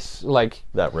this, like,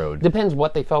 That road. depends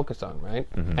what they focus on, right?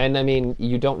 Mm-hmm. And I mean,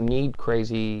 you don't need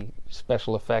crazy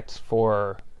special effects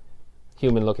for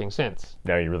human-looking synths.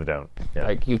 No, you really don't. Yeah.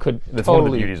 Like you could That's totally, one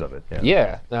of the beauties of it.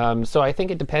 Yeah. Yeah. So I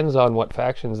think it depends on what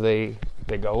factions they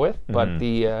go with, but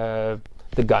Mm-hmm.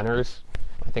 the Gunners,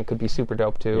 I think, could be super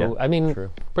dope too. Yeah, I mean, true.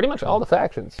 pretty much all the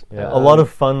factions. Yeah, a lot of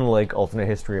fun, like alternate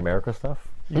history America stuff.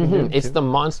 It's the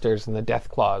monsters and the death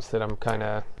claws that I'm kind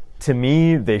of. To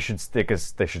me, they should stay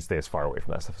as far away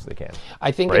from that stuff as they can.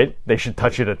 I think Right? They should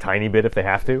touch it a tiny bit if they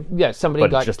have to. yeah, somebody But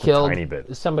got just a killed. tiny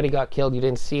bit. Somebody got killed. You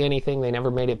didn't see anything. They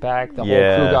never made it back. The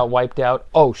Yeah. whole crew got wiped out.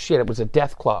 Oh shit! It was a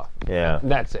death claw. Yeah.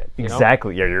 That's it. You know?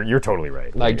 Exactly. Yeah, you're totally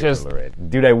right. Like, You're just- totally right.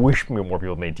 Dude, I wish more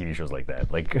people made TV shows like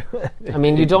that. Like, I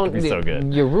mean, you don't. be so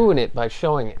good. You ruin it by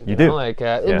showing it. You do. know? Like,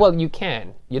 Yeah. well, you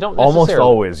can. You don't almost necessarily.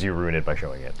 always you ruin it by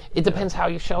showing it. It depends how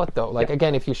you show it, though. Like,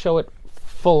 again, if you show it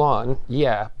full on,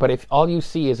 yeah. But if all you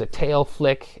see is a tail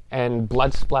flick and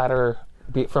blood splatter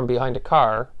from behind a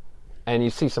car, and you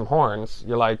see some horns,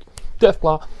 you're like,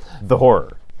 Deathclaw. The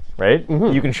horror, right?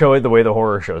 You can show it the way the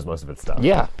horror shows most of its stuff. Mm-hmm.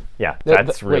 Yeah. Yeah, The-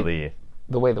 that's the- wait. really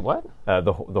The way the what?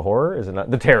 the horror is it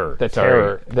not the terror? The Sorry.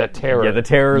 terror. The terror. Yeah, the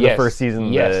terror. Yes. The first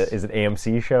season. Yes. Is it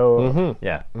AMC show?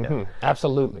 Yeah.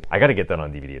 Absolutely. I got to get that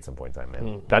on DVD at some point in time,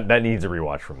 man. That needs a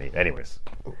rewatch from me. Anyways,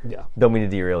 Yeah. don't mean to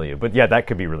derail you, but yeah, that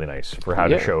could be really nice for how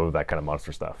Yeah. to show that kind of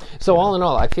monster stuff. So all in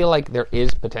all, I feel like there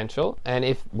is potential, and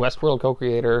if Westworld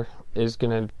co-creator is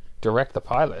going to direct the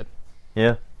pilot,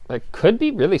 Yeah, it could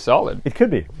be really solid. it could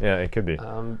be. Yeah, it could be.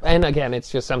 And again, it's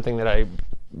just something that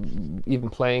even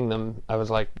playing them, I was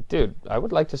like, dude, I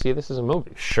would like to see this as a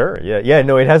movie. Sure. Yeah.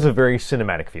 No, it has a very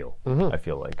cinematic feel. I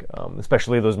feel like,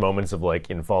 especially those moments of like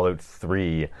in Fallout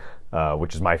 3,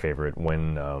 which is my favorite,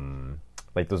 when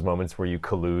like those moments where you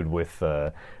collude with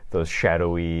those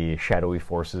shadowy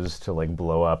forces to like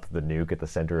blow up the nuke at the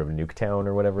center of Nuketown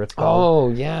or whatever it's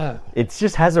called. Oh, yeah. It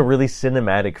just has a really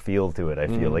cinematic feel to it. I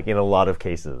feel like in a lot of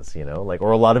cases, like,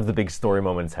 or a lot of the big story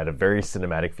moments had a very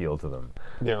cinematic feel to them.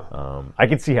 Yeah. I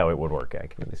can see how it would work. I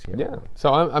can really see how it Yeah. would work.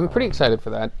 So I'm pretty excited for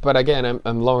that. But again,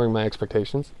 I'm lowering my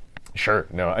expectations. Sure.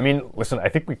 No, I mean, listen, I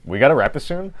think we got to wrap this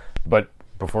soon, but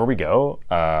before we go,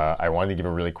 I wanted to give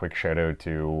a really quick shout out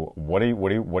to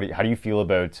how do you feel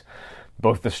about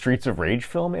both the Streets of Rage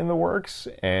film in the works?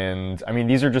 And I mean,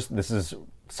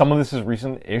 some of this is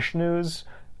recent-ish news,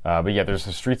 but yeah, there's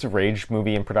a Streets of Rage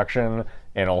movie in production,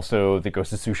 and also the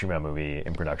Ghost of Tsushima movie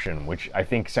in production, which I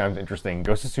think sounds interesting.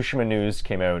 Ghost of Tsushima news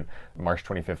came out March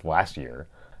 25th last year,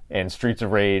 and Streets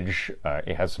of Rage,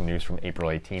 it has some news from April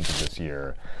 18th of this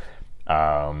year.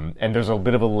 And there's a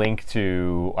bit of a link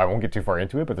to, I won't get too far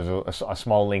into it, but there's a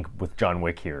small link with John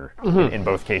Wick here. In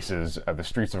both cases, the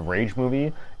Streets of Rage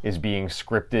movie is being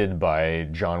scripted by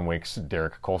John Wick's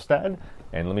Derek Kolstad.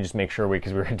 And let me just make sure,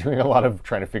 because we were doing a lot of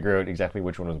trying to figure out exactly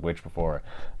which one was which before.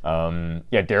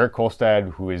 Derek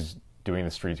Kolstad, who's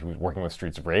working with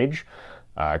Streets of Rage,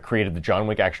 created the John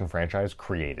Wick action franchise,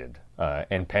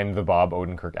 and penned the Bob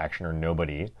Odenkirk actioner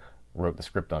Nobody, wrote the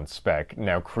script on spec.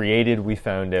 Now, created, we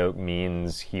found out,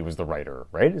 means he was the writer,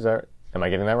 right? Am I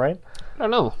getting that right? I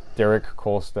don't know. Derek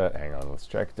Kolstad, hang on, let's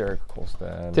check. Derek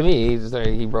Kolstad. To me,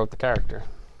 he wrote the character.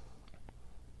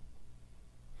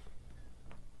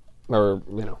 Or,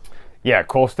 Yeah,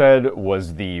 Kolstad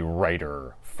was the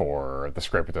writer for the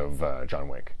script of John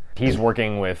Wick. He's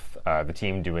working with the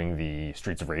team doing the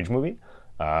Streets of Rage movie,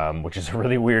 which is a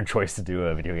really weird choice to do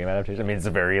a video game adaptation. I mean, it's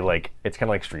it's kind of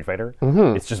like Street Fighter.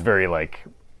 It's just very like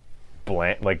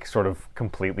bland, like sort of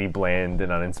completely bland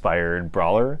and uninspired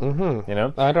brawler.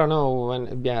 I don't know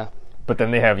when, yeah. But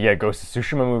then they have Ghost of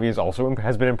Tsushima movie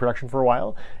has been in production for a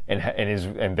while,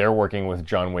 and they're working with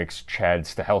John Wick's Chad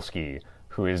Stahelski,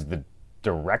 who is the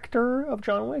director of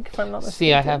John Wick, if I'm not mistaken.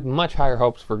 See, I have much higher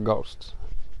hopes for Ghosts.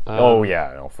 Oh,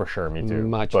 yeah, no, for sure, me too.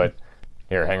 Much. But,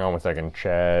 here, hang on one second.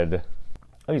 Chad...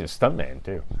 Oh, he's a stuntman,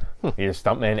 too. He's a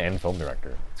stuntman and film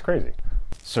director. It's crazy.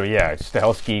 So, yeah,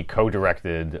 Stahelski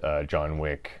co-directed John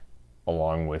Wick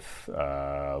along with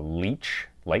Leitch,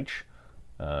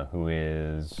 who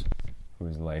is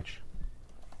Leitch?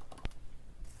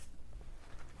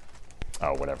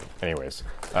 Oh, whatever. Anyways,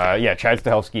 Chad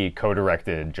Stahelski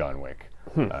co-directed John Wick,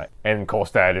 and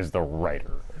Kolstad is the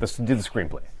writer. Did the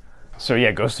screenplay. So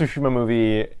yeah, Ghost of Tsushima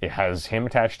movie. It has him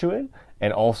attached to it,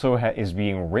 and also is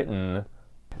being written.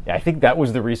 Yeah, I think that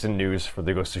was the recent news for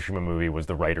the Ghost of Tsushima movie. Was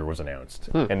the writer was announced,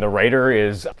 and the writer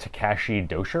is Takashi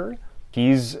Dosher.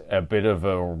 He's a bit of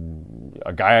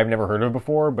a guy I've never heard of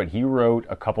before, but he wrote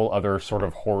a couple other sort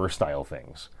of horror style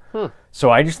things. So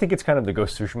I just think it's kind of the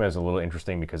Ghost of Tsushima is a little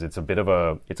interesting because it's a bit of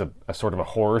a sort of a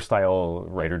horror style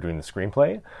writer doing the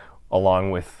screenplay,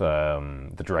 along with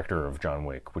the director of John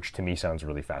Wick, which to me sounds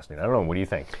really fascinating. I don't know. What do you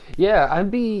think? Yeah, I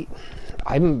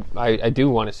do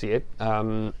want to see it.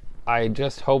 I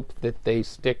just hope that they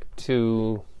stick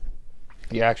to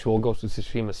the actual Ghost of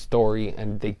Tsushima story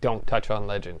and they don't touch on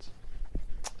Legends.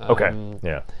 Okay.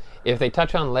 Yeah. If they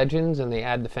touch on Legends and they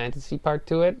add the fantasy part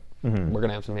to it, we're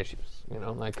gonna have some issues.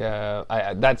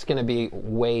 That's gonna be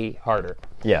way harder.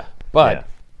 Yeah. But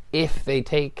if they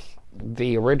take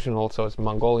the original, so it's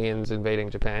Mongolians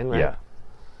invading Japan, right? Yeah.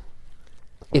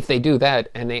 If they do that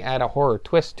and they add a horror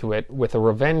twist to it with a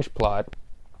revenge plot,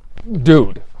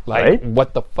 dude, like Right?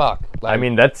 what the fuck? Like, I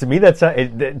mean, to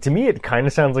me it kind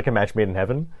of sounds like a match made in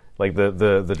heaven. Like the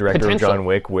director of Potential. John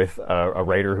Wick with a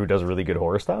writer who does really good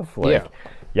horror stuff. Like,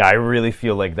 yeah, I really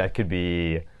feel like that could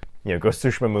be, Ghost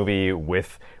of Tsushima movie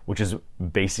which is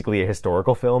basically a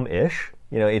historical film ish.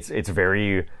 It's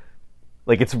very.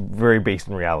 Like, it's very based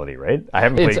in reality, right? I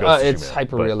haven't played Ghost of Tsushima. It's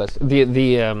hyper realistic.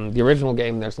 The original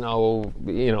game, there's no,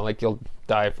 like you'll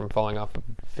die from falling off a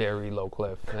very low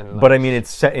cliff. And But I mean, it's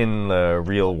set in the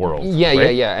real world. yeah,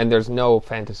 right? and there's no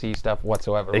fantasy stuff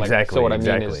whatsoever. Exactly, So what I mean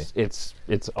exactly. is,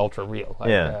 it's ultra real. Like,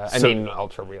 Yeah, I so- mean,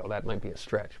 ultra real. That might be a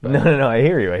stretch. But No, I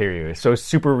hear you. So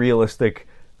super realistic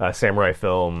samurai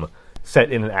film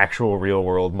set in an actual real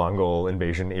world Mongol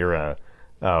invasion era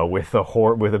with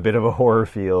a bit of a horror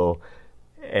feel.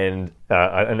 And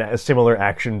a similar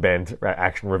action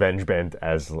revenge bent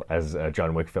as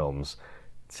John Wick films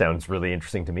sounds really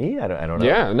interesting to me. I don't know.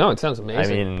 Yeah, no, it sounds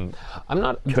amazing. I mean, I'm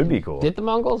not. could be cool. Did the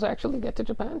Mongols actually get to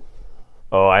Japan?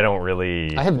 Oh, I don't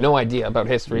really. I have no idea about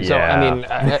history, so Yeah. I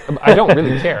mean, I don't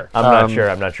really care.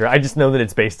 I'm not sure. I just know that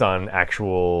it's based on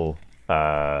actual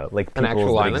peoples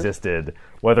actual that island? existed.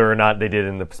 Whether or not they did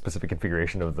in the specific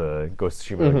configuration of the Ghost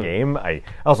of Tsushima game, I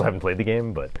also haven't played the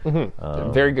game, but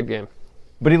Very good game.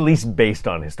 but at least based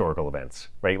on historical events,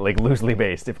 right? Like loosely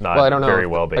based, if not Well, I don't know. very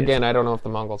well based. Again, I don't know if the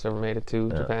Mongols ever made it to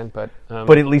Japan, but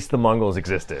But at least the Mongols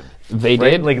existed. they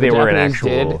right? did. Like The they were an Japanese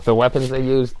actual. Did. The weapons they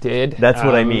used did. That's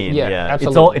what I mean. Yeah,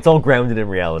 absolutely. It's all grounded in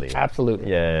reality.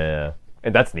 Absolutely. Yeah.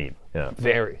 And that's neat. Yeah.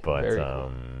 Very. But very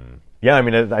cool. yeah, I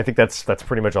mean, I think that's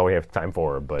pretty much all we have time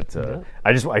for. But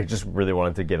I just really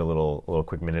wanted to get a little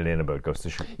quick minute in about Ghost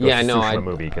of Tsushima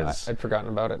movie because I'd forgotten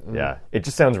about it. yeah, it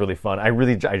just sounds really fun. I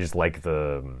just like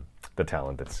the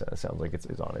talent that sounds like it's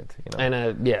on it. And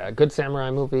a good samurai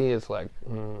movie is like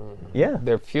Yeah,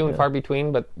 they're few and far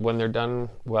between, but when they're done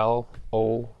well,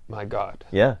 oh my god,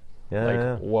 yeah,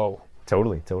 whoa.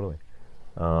 totally.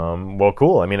 Well,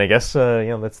 cool. I mean, I guess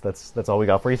that's all we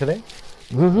got for you today.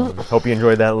 Hope you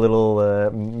enjoyed that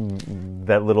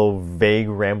little vague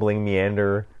rambling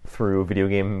meander through video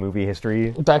game movie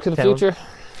history. Back to the town. future.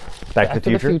 Back to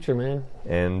the future, man.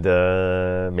 and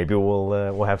maybe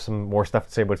we'll have some more stuff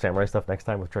to say about samurai stuff next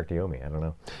time with Trek to Yomi. I don't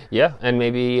know. Yeah, and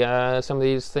maybe some of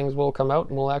these things will come out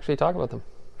and we'll actually talk about them.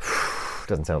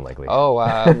 Doesn't sound likely. Oh,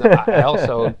 I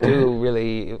also do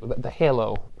really the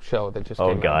Halo show that just Oh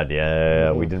came God, out.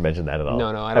 yeah, we didn't mention that at all. No,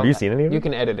 I don't. Have you seen any of it? You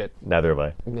can edit it. Neither have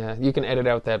I. Yeah, you can edit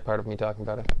out that part of me talking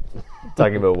about it.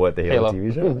 Talking about what, the Halo, Halo.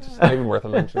 TV show? It's not even worth a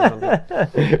mention.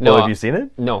 No, have you seen it?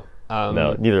 No.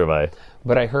 No, neither have I.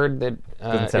 But I heard that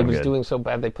it sound was good. doing so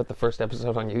bad they put the first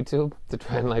episode on YouTube to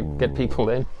try and get people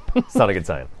in. It's not a good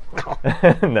sign.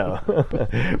 No.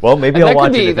 Well, maybe I'll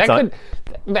watch it if it's on.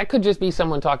 That could just be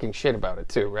someone talking shit about it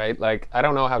too, right? Like I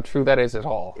don't know how true that is at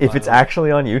all. If it's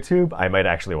actually on YouTube, I might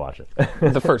actually watch it.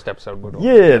 the first episode would.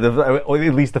 Yeah, or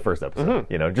at least the first episode.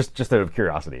 Just out of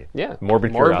curiosity. Yeah.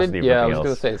 Morbid curiosity. If Yeah, I nothing was going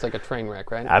else. to say it's like a train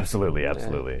wreck, right? Absolutely. Yeah.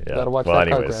 Gotta watch well, that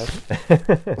car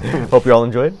anyways. Hope you all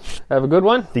enjoyed. Have a good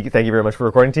one. Thank you very much for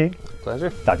recording, Teague. Pleasure.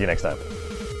 Talk to you next time.